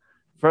Harry.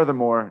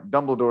 Furthermore,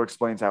 Dumbledore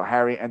explains how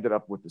Harry ended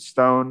up with the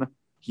stone.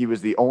 He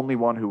was the only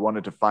one who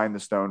wanted to find the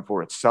stone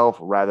for itself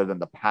rather than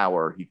the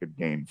power he could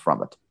gain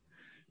from it.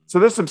 So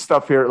there's some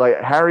stuff here.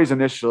 Like Harry's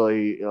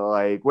initially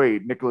like,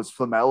 wait, Nicholas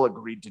Flamel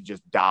agreed to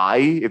just die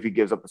if he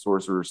gives up the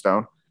Sorcerer's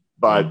Stone.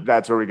 But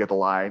that's where we get the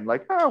line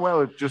like, oh,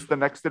 well, it's just the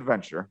next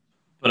adventure.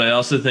 But I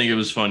also think it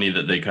was funny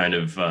that they kind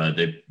of,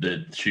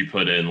 that she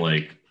put in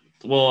like,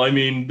 well, I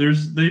mean,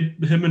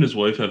 him and his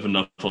wife have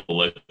enough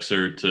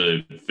elixir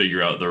to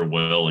figure out their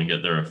will and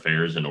get their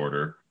affairs in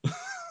order.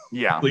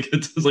 Yeah. Like,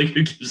 it's like,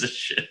 who gives a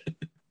shit?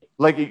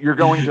 Like you're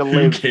going to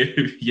live,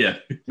 yeah.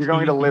 You're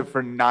going to live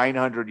for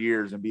 900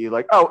 years and be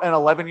like, oh, an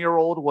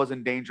 11-year-old was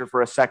in danger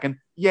for a second.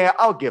 Yeah,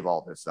 I'll give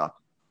all this up.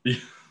 Yeah.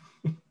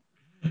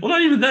 Well,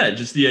 not even that.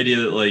 Just the idea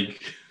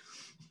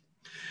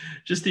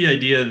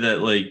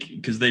that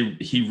because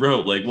he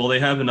wrote like, well, they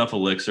have enough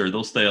elixir,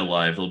 they'll stay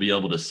alive, they'll be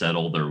able to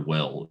settle their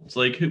will. It's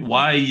like,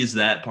 why is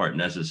that part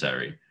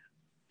necessary?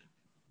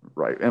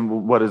 Right.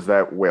 And what is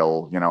that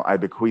will? You know, I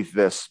bequeath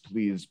this.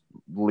 Please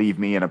leave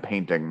me in a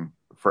painting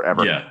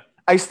forever. Yeah.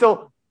 I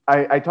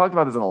talked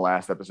about this in the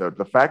last episode.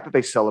 The fact that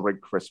they celebrate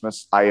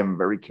Christmas, I am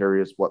very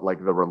curious what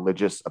like the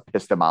religious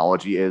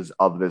epistemology is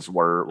of this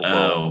word.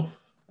 Oh,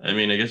 I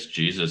mean, I guess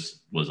Jesus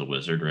was a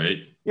wizard, right?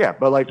 Yeah,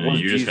 but like,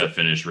 you just got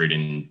finished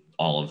reading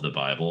all of the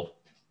Bible.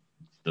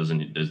 Does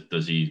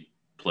he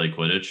play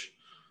Quidditch?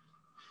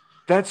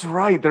 That's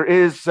right. There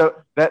is. So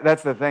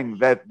that's the thing.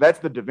 That's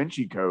the Da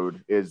Vinci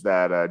Code. Is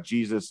that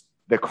Jesus?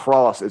 The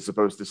cross is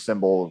supposed to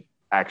symbol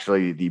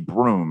actually the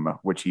broom,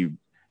 which he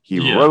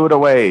rode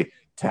away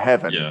to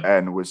heaven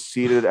and was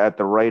seated at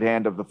the right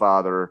hand of the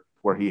Father,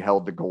 where he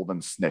held the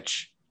golden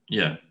snitch.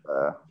 Yeah.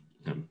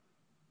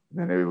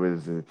 And it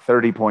was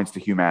 30 points to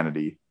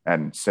humanity,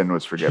 and sin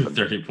was forgiven.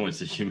 30 points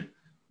to humanity.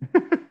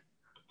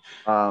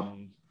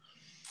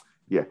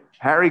 Yeah.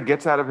 Harry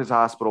gets out of his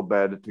hospital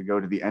bed to go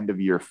to the end of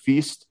year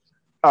feast.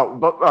 Oh,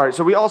 but all right.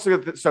 So we also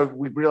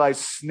we realize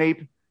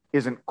Snape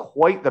isn't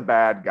quite the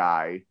bad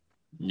guy.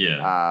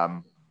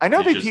 Yeah. I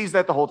know they teased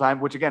that the whole time,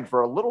 which again,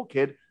 for a little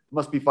kid,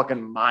 must be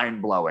fucking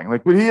mind blowing.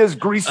 Like, but he has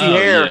greasy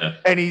hair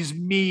and he's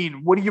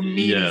mean. What do you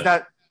mean he's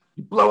not?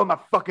 You're blowing my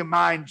fucking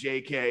mind,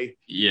 JK.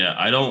 Yeah,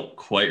 I don't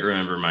quite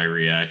remember my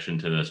reaction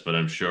to this, but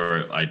I'm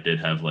sure I did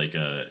have like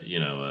a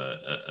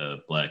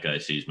black guy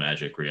sees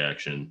magic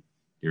reaction.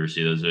 You ever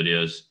see those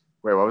videos?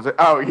 Wait, what was it?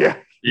 Oh yeah.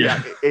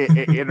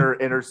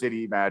 Inner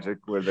city magic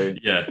where they.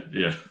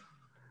 Yeah.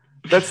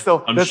 That's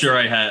still. I'm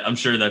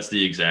sure that's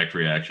the exact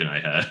reaction I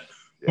had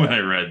when I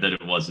read that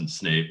it wasn't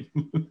Snape.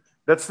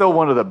 That's still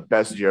one of the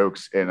best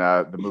jokes in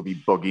the movie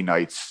Boogie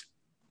Nights,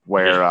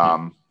 where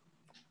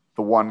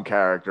the one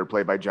character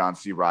played by John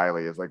C.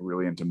 Reilly is like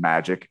really into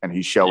magic, and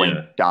he's showing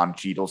Yeah. Don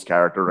Cheadle's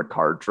character a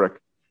card trick.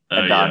 Oh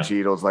And Don yeah.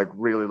 Cheadle's like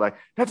really like,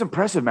 that's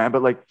impressive, man.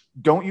 But like,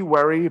 don't you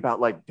worry about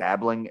like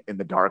dabbling in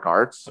the dark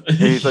arts? And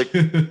he's like,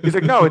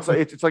 no,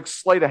 it's like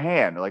sleight of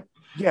hand. Like,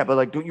 yeah, but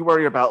like, don't you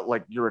worry about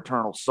like your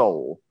eternal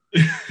soul?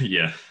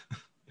 Yeah.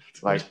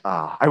 Like,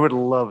 I would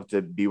love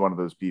to be one of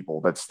those people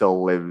that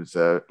still lives.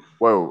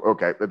 Whoa,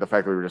 okay. The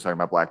fact that we were just talking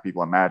about black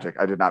people and magic,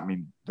 I did not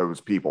mean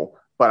those people,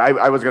 but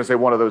I was going to say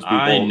one of those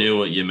I people knew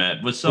what you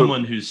meant. With who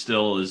someone who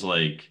still is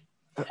like,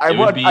 I it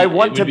want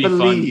to would be fun.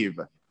 believe.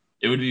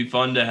 It would be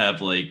fun to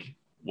have like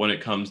when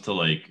it comes to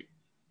like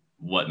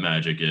what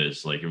magic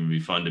is. Like it would be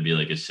fun to be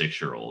like a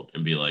 6-year-old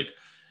and be like,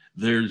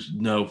 there's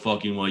no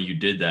fucking way you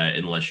did that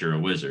unless you're a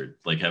wizard.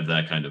 Like have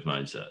that kind of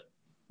mindset.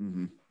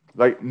 Mm-hmm.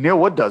 Like Neil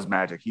Wood does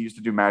magic. He used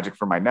to do magic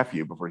for my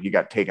nephew before he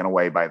got taken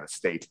away by the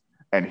state,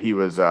 and he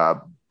was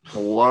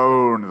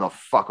blown the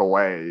fuck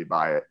away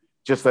by it.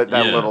 Just that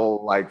Yeah.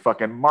 little like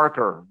fucking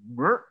marker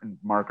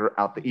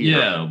out the ear.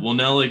 Yeah. Well,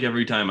 now like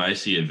every time I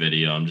see a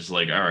video, I'm just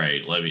like, all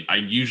right, let me. I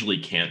usually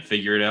can't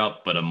figure it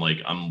out, but I'm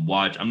like, I'm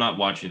not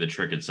watching the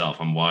trick itself.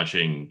 I'm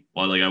watching.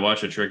 Well, like I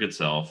watch the trick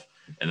itself,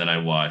 and then I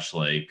watch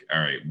like, all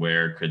right,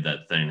 where could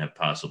that thing have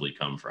possibly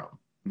come from?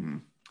 Mm-hmm.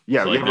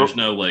 Yeah, So like, there's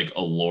no like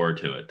allure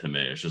to it to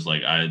me. It's just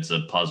like it's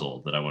a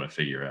puzzle that I want to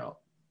figure out.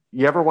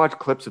 you ever watch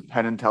clips of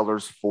Penn and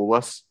Teller's Fool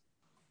Us?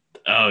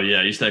 Oh yeah,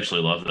 I used to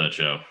actually love that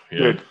show. Yeah,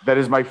 Dude, that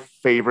is my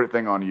favorite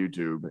thing on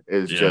YouTube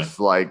is just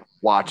like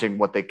watching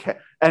what they can,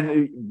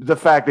 and the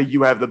fact that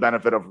you have the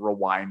benefit of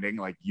rewinding,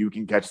 like you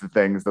can catch the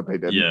things that they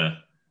did. Yeah.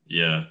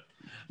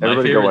 My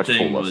Everybody go favorite watch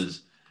thing Fool Us.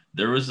 was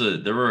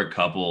there were a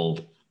couple,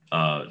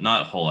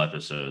 not whole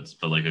episodes,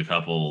 but like a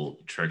couple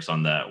tricks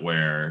on that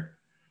where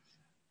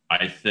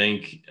I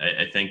think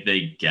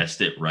they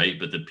guessed it right,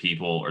 but the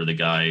people or the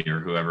guy or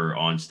whoever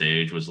on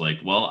stage was like,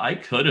 "Well, I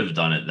could have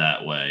done it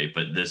that way,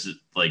 but this is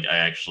like I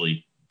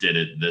actually did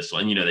it this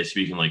way." And, they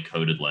speak in like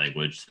coded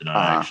language, not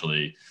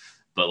actually,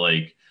 but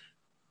like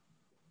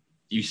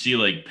you see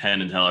like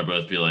Penn and Teller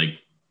both be like,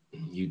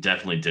 "You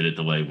definitely did it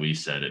the way we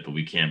said it, but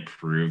we can't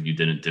prove you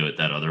didn't do it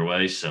that other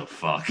way." So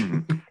fuck.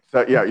 Mm-hmm.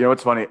 So yeah, you know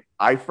what's funny?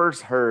 I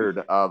first heard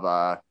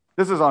of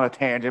this is on a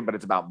tangent, but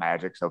it's about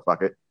magic, so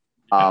fuck it.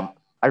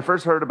 I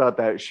first heard about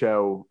that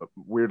show,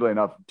 weirdly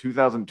enough,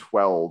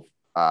 2012.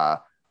 I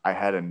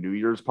had a New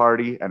Year's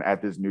party, and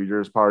at this New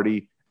Year's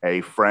party,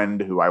 a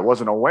friend who I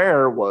wasn't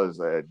aware was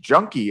a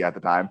junkie at the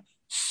time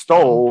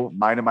stole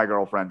mine and my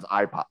girlfriend's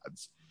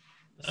iPods.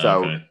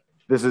 So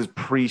this is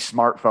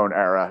pre-smartphone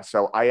era.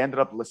 So I ended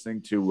up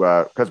listening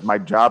to, because my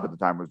job at the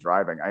time was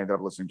driving, I ended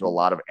up listening to a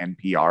lot of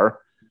NPR.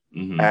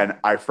 Mm-hmm. And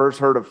I first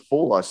heard of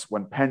Fool Us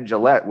when Penn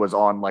Jillette was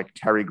on like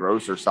Terry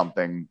Gross or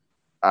something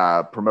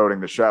promoting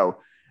the show.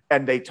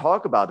 And they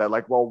talk about that,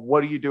 like, well,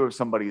 what do you do if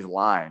somebody's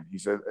lying?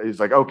 He's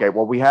like, okay,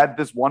 well, we had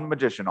this one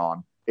magician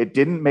on. It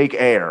didn't make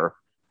air,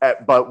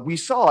 but we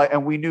saw it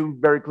and we knew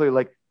very clearly,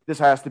 like, this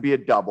has to be a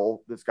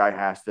double. This guy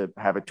has to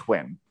have a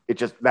twin. It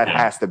just, that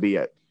has to be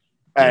it.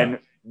 And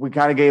we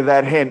kind of gave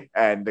that hint.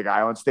 And the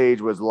guy on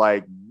stage was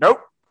like,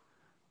 nope,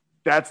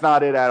 that's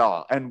not it at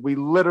all. And we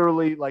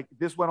literally, like,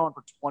 this went on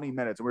for 20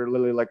 minutes. And we were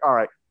literally like, all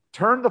right,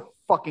 turn the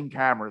fucking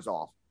cameras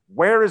off.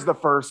 Where is the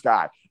first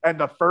guy? And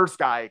the first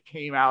guy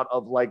came out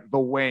of like the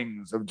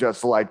wings of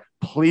just like,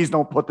 please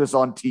don't put this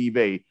on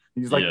TV.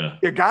 He's like,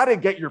 you got to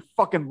get your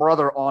fucking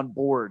brother on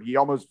board. He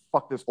almost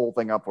fucked this whole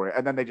thing up for you.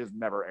 And then they just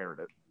never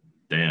aired it.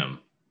 Damn.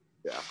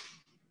 Yeah.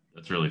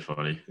 That's really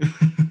funny.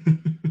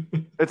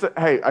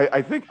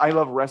 I think I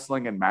love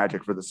wrestling and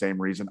magic for the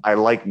same reason. I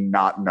like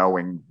not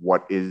knowing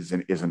what is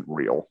and isn't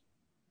real.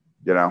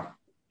 You know?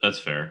 That's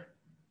fair.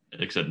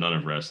 Except none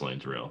of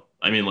wrestling's real.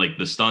 I mean, like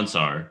the stunts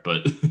are,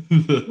 but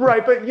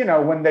right. But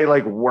when they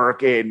like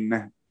work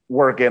in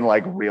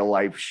like real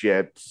life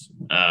shit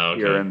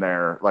here and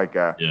there, like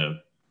yeah.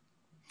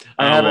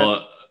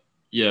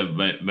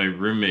 My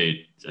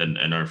roommate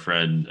and our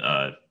friend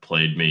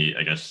played me,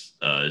 I guess,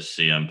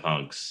 CM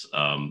Punk's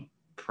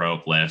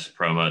last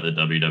promo at the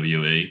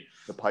WWE.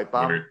 The pipe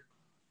bomb.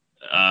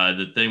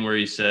 The thing where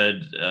he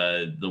said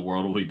the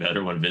world will be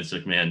better when Vince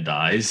McMahon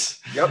dies.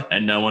 Yep.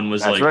 And no one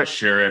was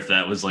sure if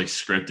that was like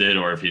scripted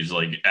or if he's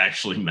like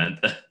actually meant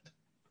that.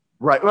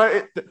 Right.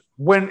 Well,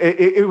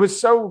 it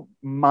was so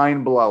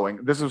mind blowing.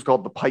 This was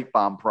called the pipe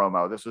bomb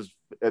promo. This was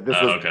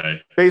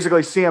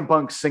basically CM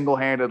Punk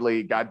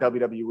single-handedly got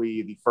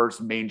WWE the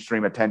first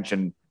mainstream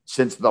attention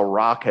since The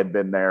Rock had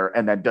been there.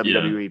 And then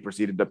WWE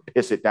proceeded to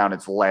piss it down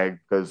its leg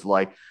because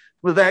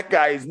that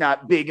guy's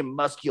not big and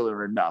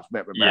muscular enough.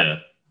 Yeah.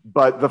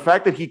 But the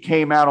fact that he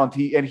came out on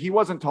TV and he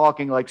wasn't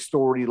talking like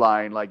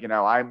storyline, like,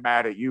 I'm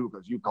mad at you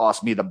because you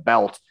cost me the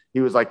belt.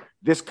 He was like,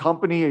 this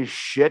company is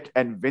shit.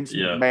 And Vince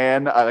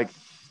McMahon,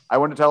 I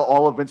want to tell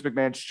all of Vince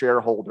McMahon's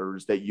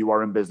shareholders that you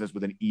are in business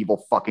with an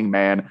evil fucking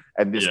man.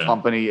 And this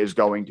company is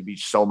going to be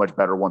so much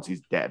better once he's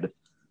dead.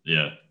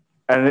 Yeah.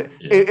 And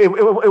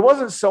it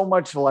wasn't so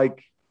much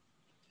like,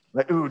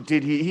 ooh,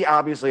 did he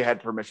obviously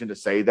had permission to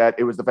say that.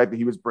 It was the fact that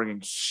he was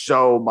bringing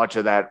so much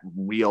of that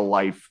real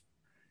life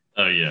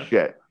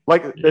shit.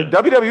 Like the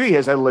WWE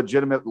has had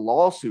legitimate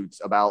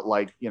lawsuits about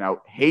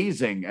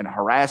hazing and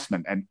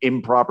harassment and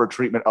improper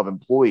treatment of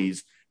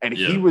employees. And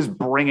he was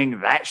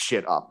bringing that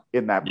shit up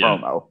in that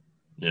promo.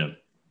 Yeah.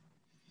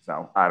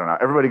 So I don't know.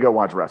 Everybody go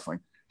watch wrestling.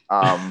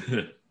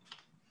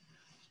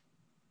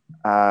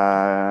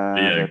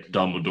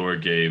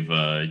 Dumbledore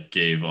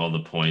gave all the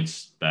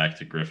points back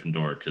to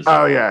Gryffindor because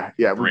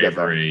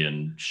bravery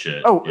and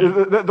shit.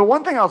 The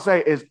one thing I'll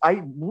say is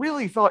I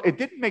really thought it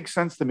didn't make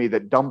sense to me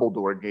that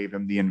Dumbledore gave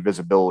him the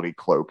invisibility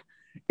cloak.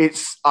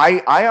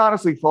 I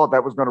honestly thought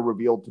that was going to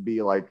reveal to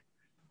be like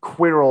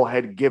Quirrell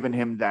had given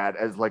him that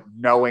as like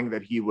knowing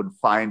that he would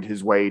find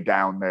his way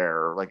down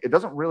there. Like it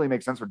doesn't really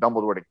make sense for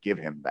Dumbledore to give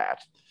him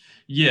that.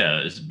 Yeah,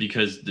 it's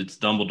because it's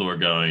Dumbledore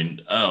going,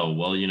 oh,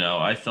 well,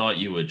 I thought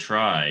you would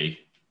try.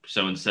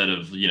 So instead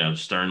of,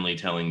 sternly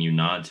telling you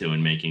not to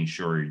and making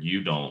sure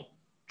you don't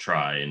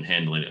try and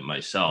handling it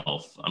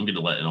myself, I'm going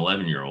to let an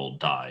 11-year-old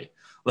die.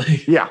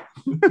 Yeah.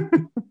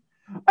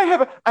 I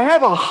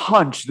have a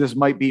hunch this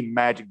might be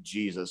Magic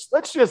Jesus.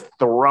 Let's just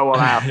throw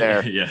him out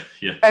there. Yeah.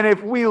 And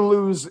if we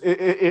lose,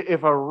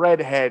 if a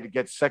redhead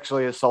gets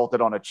sexually assaulted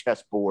on a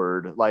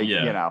chessboard,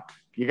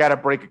 you got to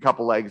break a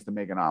couple legs to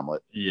make an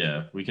omelet.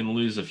 Yeah, we can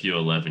lose a few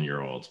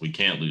 11-year-olds. We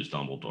can't lose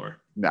Dumbledore.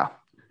 No.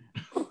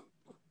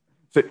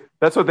 So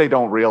that's what they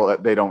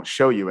don't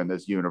show you in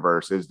this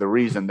universe is the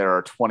reason there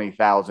are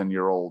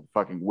 20,000-year-old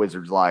fucking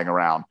wizards lying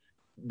around.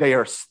 They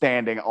are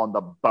standing on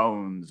the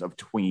bones of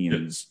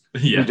tweens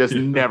who just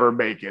never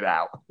make it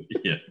out.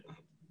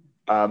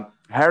 Yeah.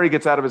 Harry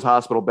gets out of his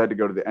hospital bed to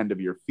go to the end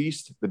of year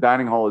feast. The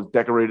dining hall is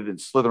decorated in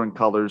Slytherin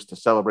colors to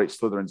celebrate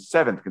Slytherin's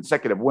 7th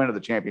consecutive win of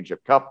the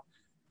championship cup.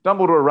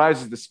 Dumbledore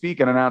rises to speak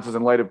and announces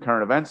in light of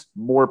current events,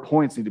 more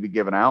points need to be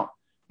given out.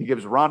 He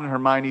gives Ron and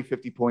Hermione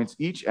 50 points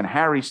each and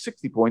Harry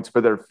 60 points for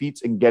their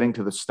feats in getting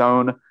to the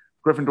stone.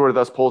 Gryffindor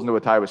thus pulls into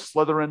a tie with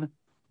Slytherin.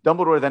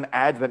 Dumbledore then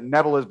adds that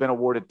Neville has been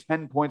awarded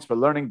 10 points for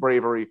learning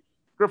bravery.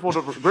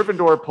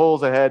 Gryffindor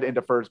pulls ahead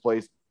into first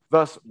place,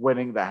 thus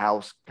winning the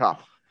House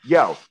Cup.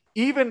 Yo,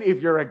 even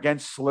if you're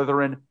against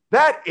Slytherin,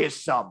 that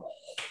is some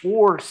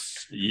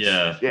horse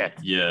shit.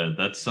 Yeah,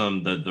 that's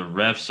some the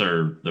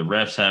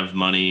refs have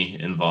money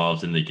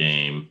involved in the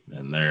game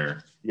and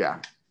they're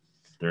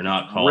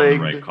not calling the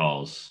right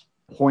calls.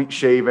 Point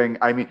shaving.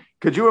 I mean,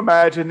 could you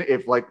imagine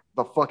if like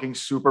the fucking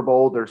Super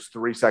Bowl, there's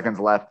 3 seconds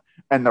left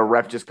and the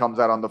ref just comes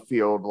out on the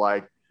field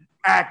like,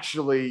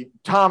 actually,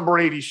 Tom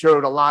Brady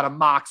showed a lot of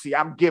moxie.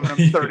 I'm giving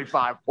him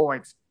 35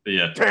 points.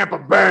 Yeah. Tampa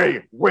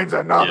Bay wins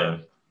another. Yeah.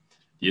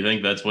 Do you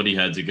think that's what he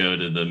had to go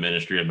to the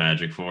Ministry of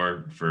Magic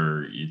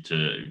for you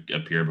to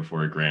appear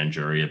before a grand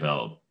jury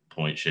about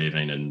point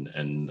shaving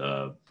and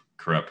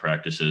corrupt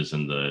practices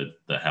in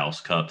the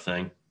House Cup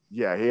thing?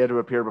 Yeah, he had to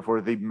appear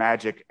before the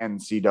Magic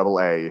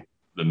NCAA.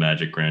 The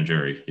Magic grand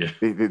jury, yeah.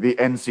 The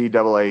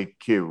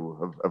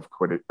NCAAQ of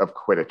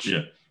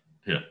Quidditch.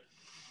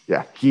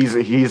 Yeah.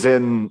 He's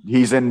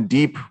in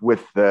deep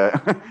with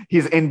the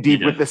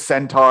with the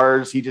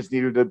centaurs. He just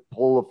needed to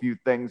pull a few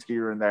things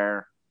here and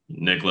there.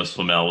 Nicholas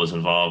Flamel was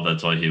involved.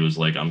 That's why he was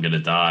like, I'm going to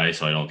die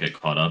so I don't get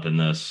caught up in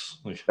this.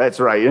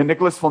 That's right. And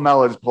Nicholas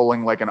Flamel is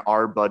pulling like an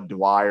R. Bud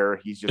Dwyer.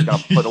 He's just going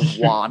to put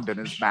a wand in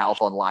his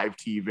mouth on live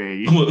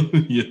TV.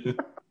 Yeah.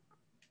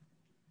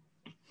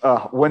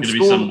 When It's going to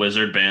be some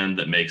wizard band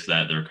that makes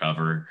that their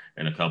cover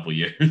in a couple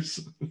years.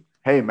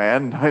 Hey,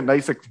 man.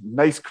 Nice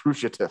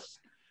cruciatus.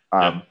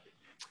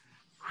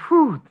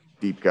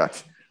 Deep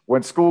guts.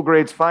 When school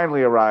grades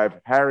finally arrive,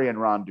 Harry and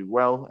Ron do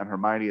well, and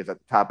Hermione is at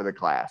the top of the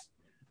class.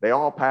 They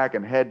all pack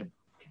and head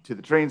to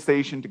the train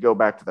station to go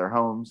back to their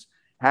homes.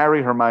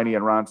 Harry, Hermione,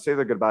 and Ron say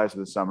their goodbyes for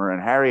the summer, and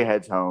Harry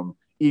heads home,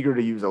 eager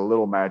to use a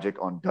little magic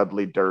on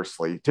Dudley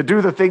Dursley to do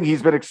the thing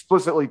he's been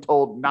explicitly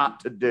told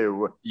not to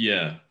do.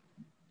 Yeah.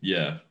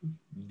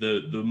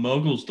 The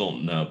Muggles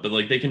don't know, but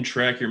like they can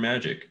track your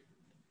magic.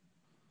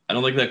 I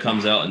don't think that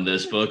comes out in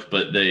this book,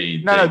 but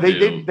they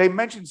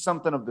mentioned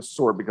something of the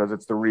sort because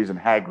it's the reason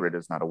Hagrid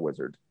is not a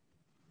wizard.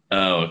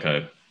 Oh,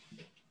 okay.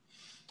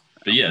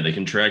 But yeah, they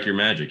can track your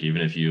magic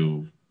even if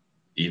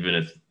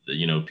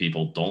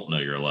people don't know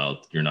you're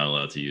not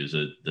allowed to use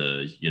it.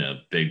 The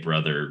Big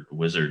Brother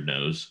wizard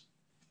knows.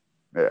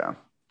 Yeah.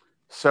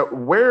 So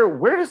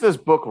where does this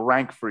book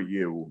rank for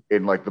you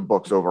in like the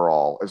books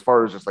overall as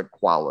far as just like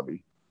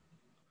quality?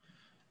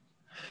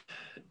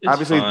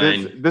 Obviously,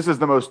 this is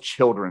the most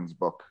children's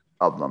book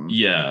of them.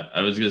 Yeah,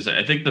 I was gonna say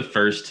I think the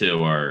first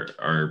two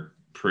are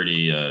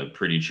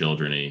pretty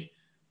children-y,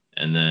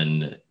 and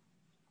then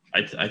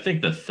I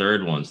think the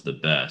third one's the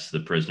best, The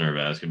Prisoner of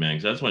Azkaban,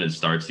 because that's when it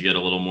starts to get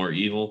a little more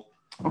evil.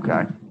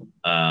 Okay.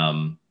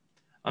 I'm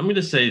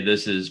gonna say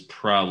this is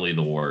probably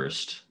the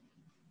worst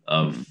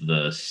of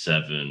the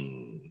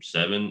seven,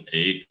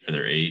 eight. Are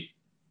there 8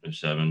 or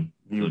 7?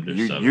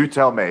 You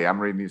tell me. I'm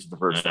reading these for the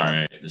first time. All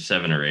right, the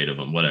 7 or 8 of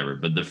them, whatever.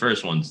 But the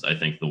first one's, I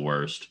think, the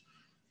worst.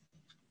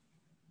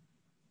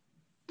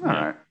 All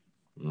right.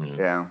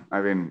 Yeah.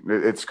 I mean,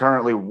 it's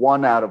currently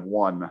 1 out of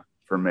 1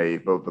 for me,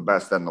 both the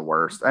best and the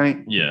worst. I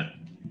mean, yeah,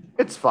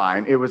 it's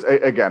fine. It was,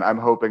 again, I'm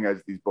hoping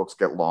as these books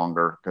get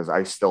longer, because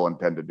I still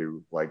intend to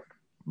do like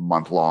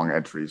month-long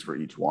entries for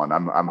each one.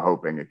 I'm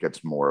hoping it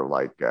gets more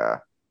like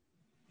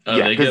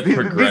they get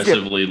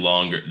progressively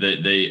longer.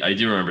 They I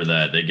do remember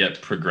that they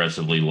get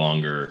progressively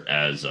longer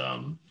as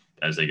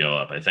they go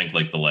up. I think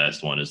like the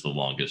last one is the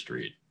longest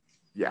read.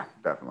 Yeah,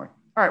 definitely.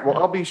 All right. Well,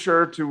 I'll be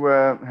sure to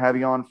have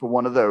you on for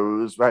one of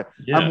those. Right.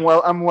 Yeah. I'm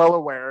well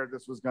aware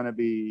this was going to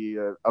be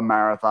a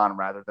marathon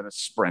rather than a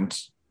sprint.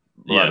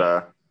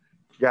 But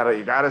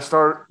you gotta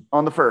start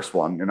on the first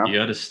one. You know. You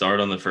got to start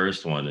on the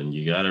first one, and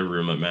you got to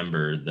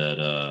remember that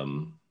I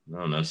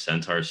don't know,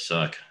 centaurs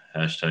suck.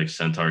 Hashtag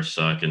centaurs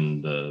suck,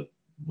 and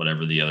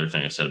whatever the other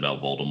thing I said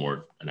about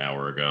Voldemort an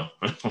hour ago.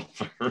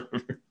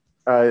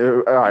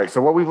 All right.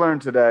 So what we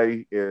learned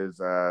today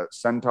is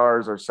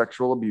centaurs are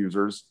sexual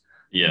abusers.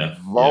 Yeah.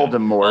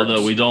 Voldemort.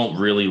 Although we don't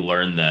really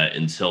learn that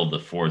until the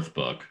fourth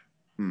book.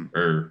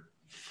 Or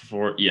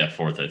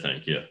fourth, I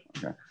think. Yeah.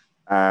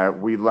 Okay.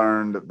 We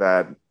learned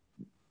that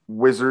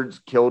wizards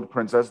killed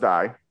Princess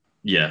Di.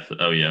 Yeah.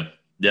 Oh, yeah.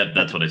 Yeah,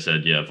 that's what I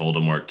said. Yeah,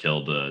 Voldemort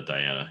killed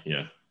Diana.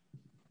 Yeah.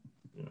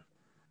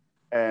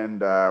 And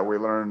we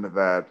learned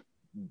that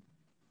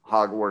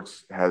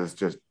Hogwarts has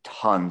just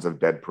tons of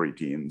dead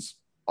preteens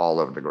all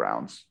over the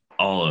grounds.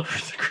 All over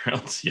the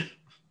grounds, yeah.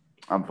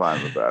 I'm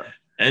fine with that.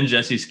 And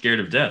Jesse's scared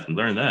of death. We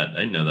learned that.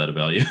 I didn't know that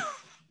about you.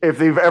 If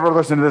you've ever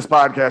listened to this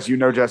podcast, you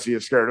know Jesse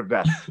is scared of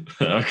death.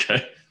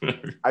 Okay.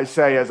 I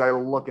say as I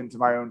look into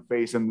my own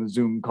face in the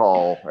Zoom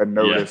call and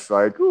notice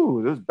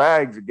ooh, those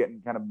bags are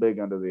getting kind of big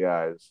under the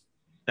eyes.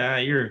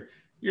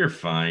 You're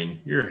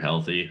fine. You're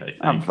healthy, I think.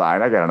 I'm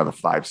fine. I got another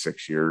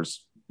 5-6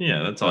 years.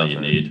 Yeah, that's all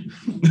you need.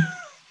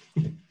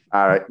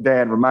 All right,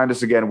 Dan, remind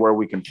us again where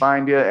we can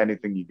find you,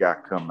 anything you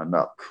got coming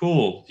up.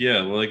 Cool.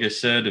 Yeah, well, like I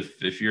said,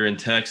 if you're in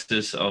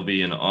Texas, I'll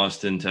be in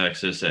Austin,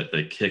 Texas at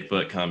the Kick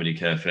Butt Comedy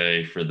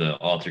Cafe for the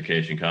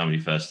Altercation Comedy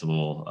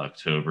Festival,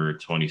 October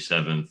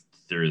 27th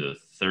through the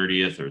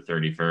 30th or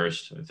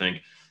 31st, I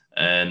think.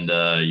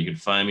 And you can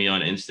find me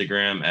on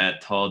Instagram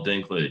at Tall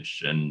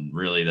Dinklage. And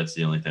really, that's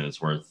the only thing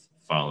that's worth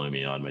following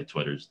me on. My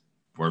Twitter's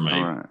where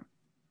my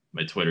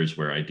Twitter's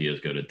where ideas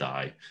go to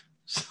die.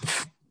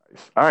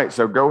 All right,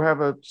 so go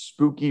have a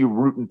spooky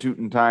rootin'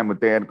 tootin' time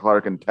with Dan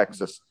Clark in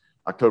Texas,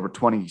 October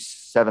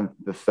 27th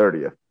to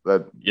 30th.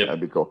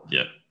 That'd be cool.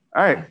 Yeah.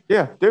 All right.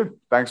 Yeah, dude.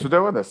 Thanks for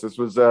doing this. This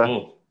was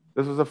cool.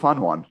 This was a fun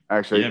one,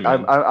 actually. Yeah,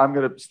 I'm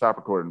gonna stop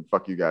recording.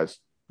 Fuck you guys.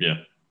 Yeah.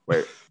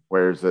 Wait,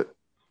 where is it?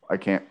 I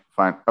can't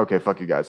find. Okay, fuck you guys.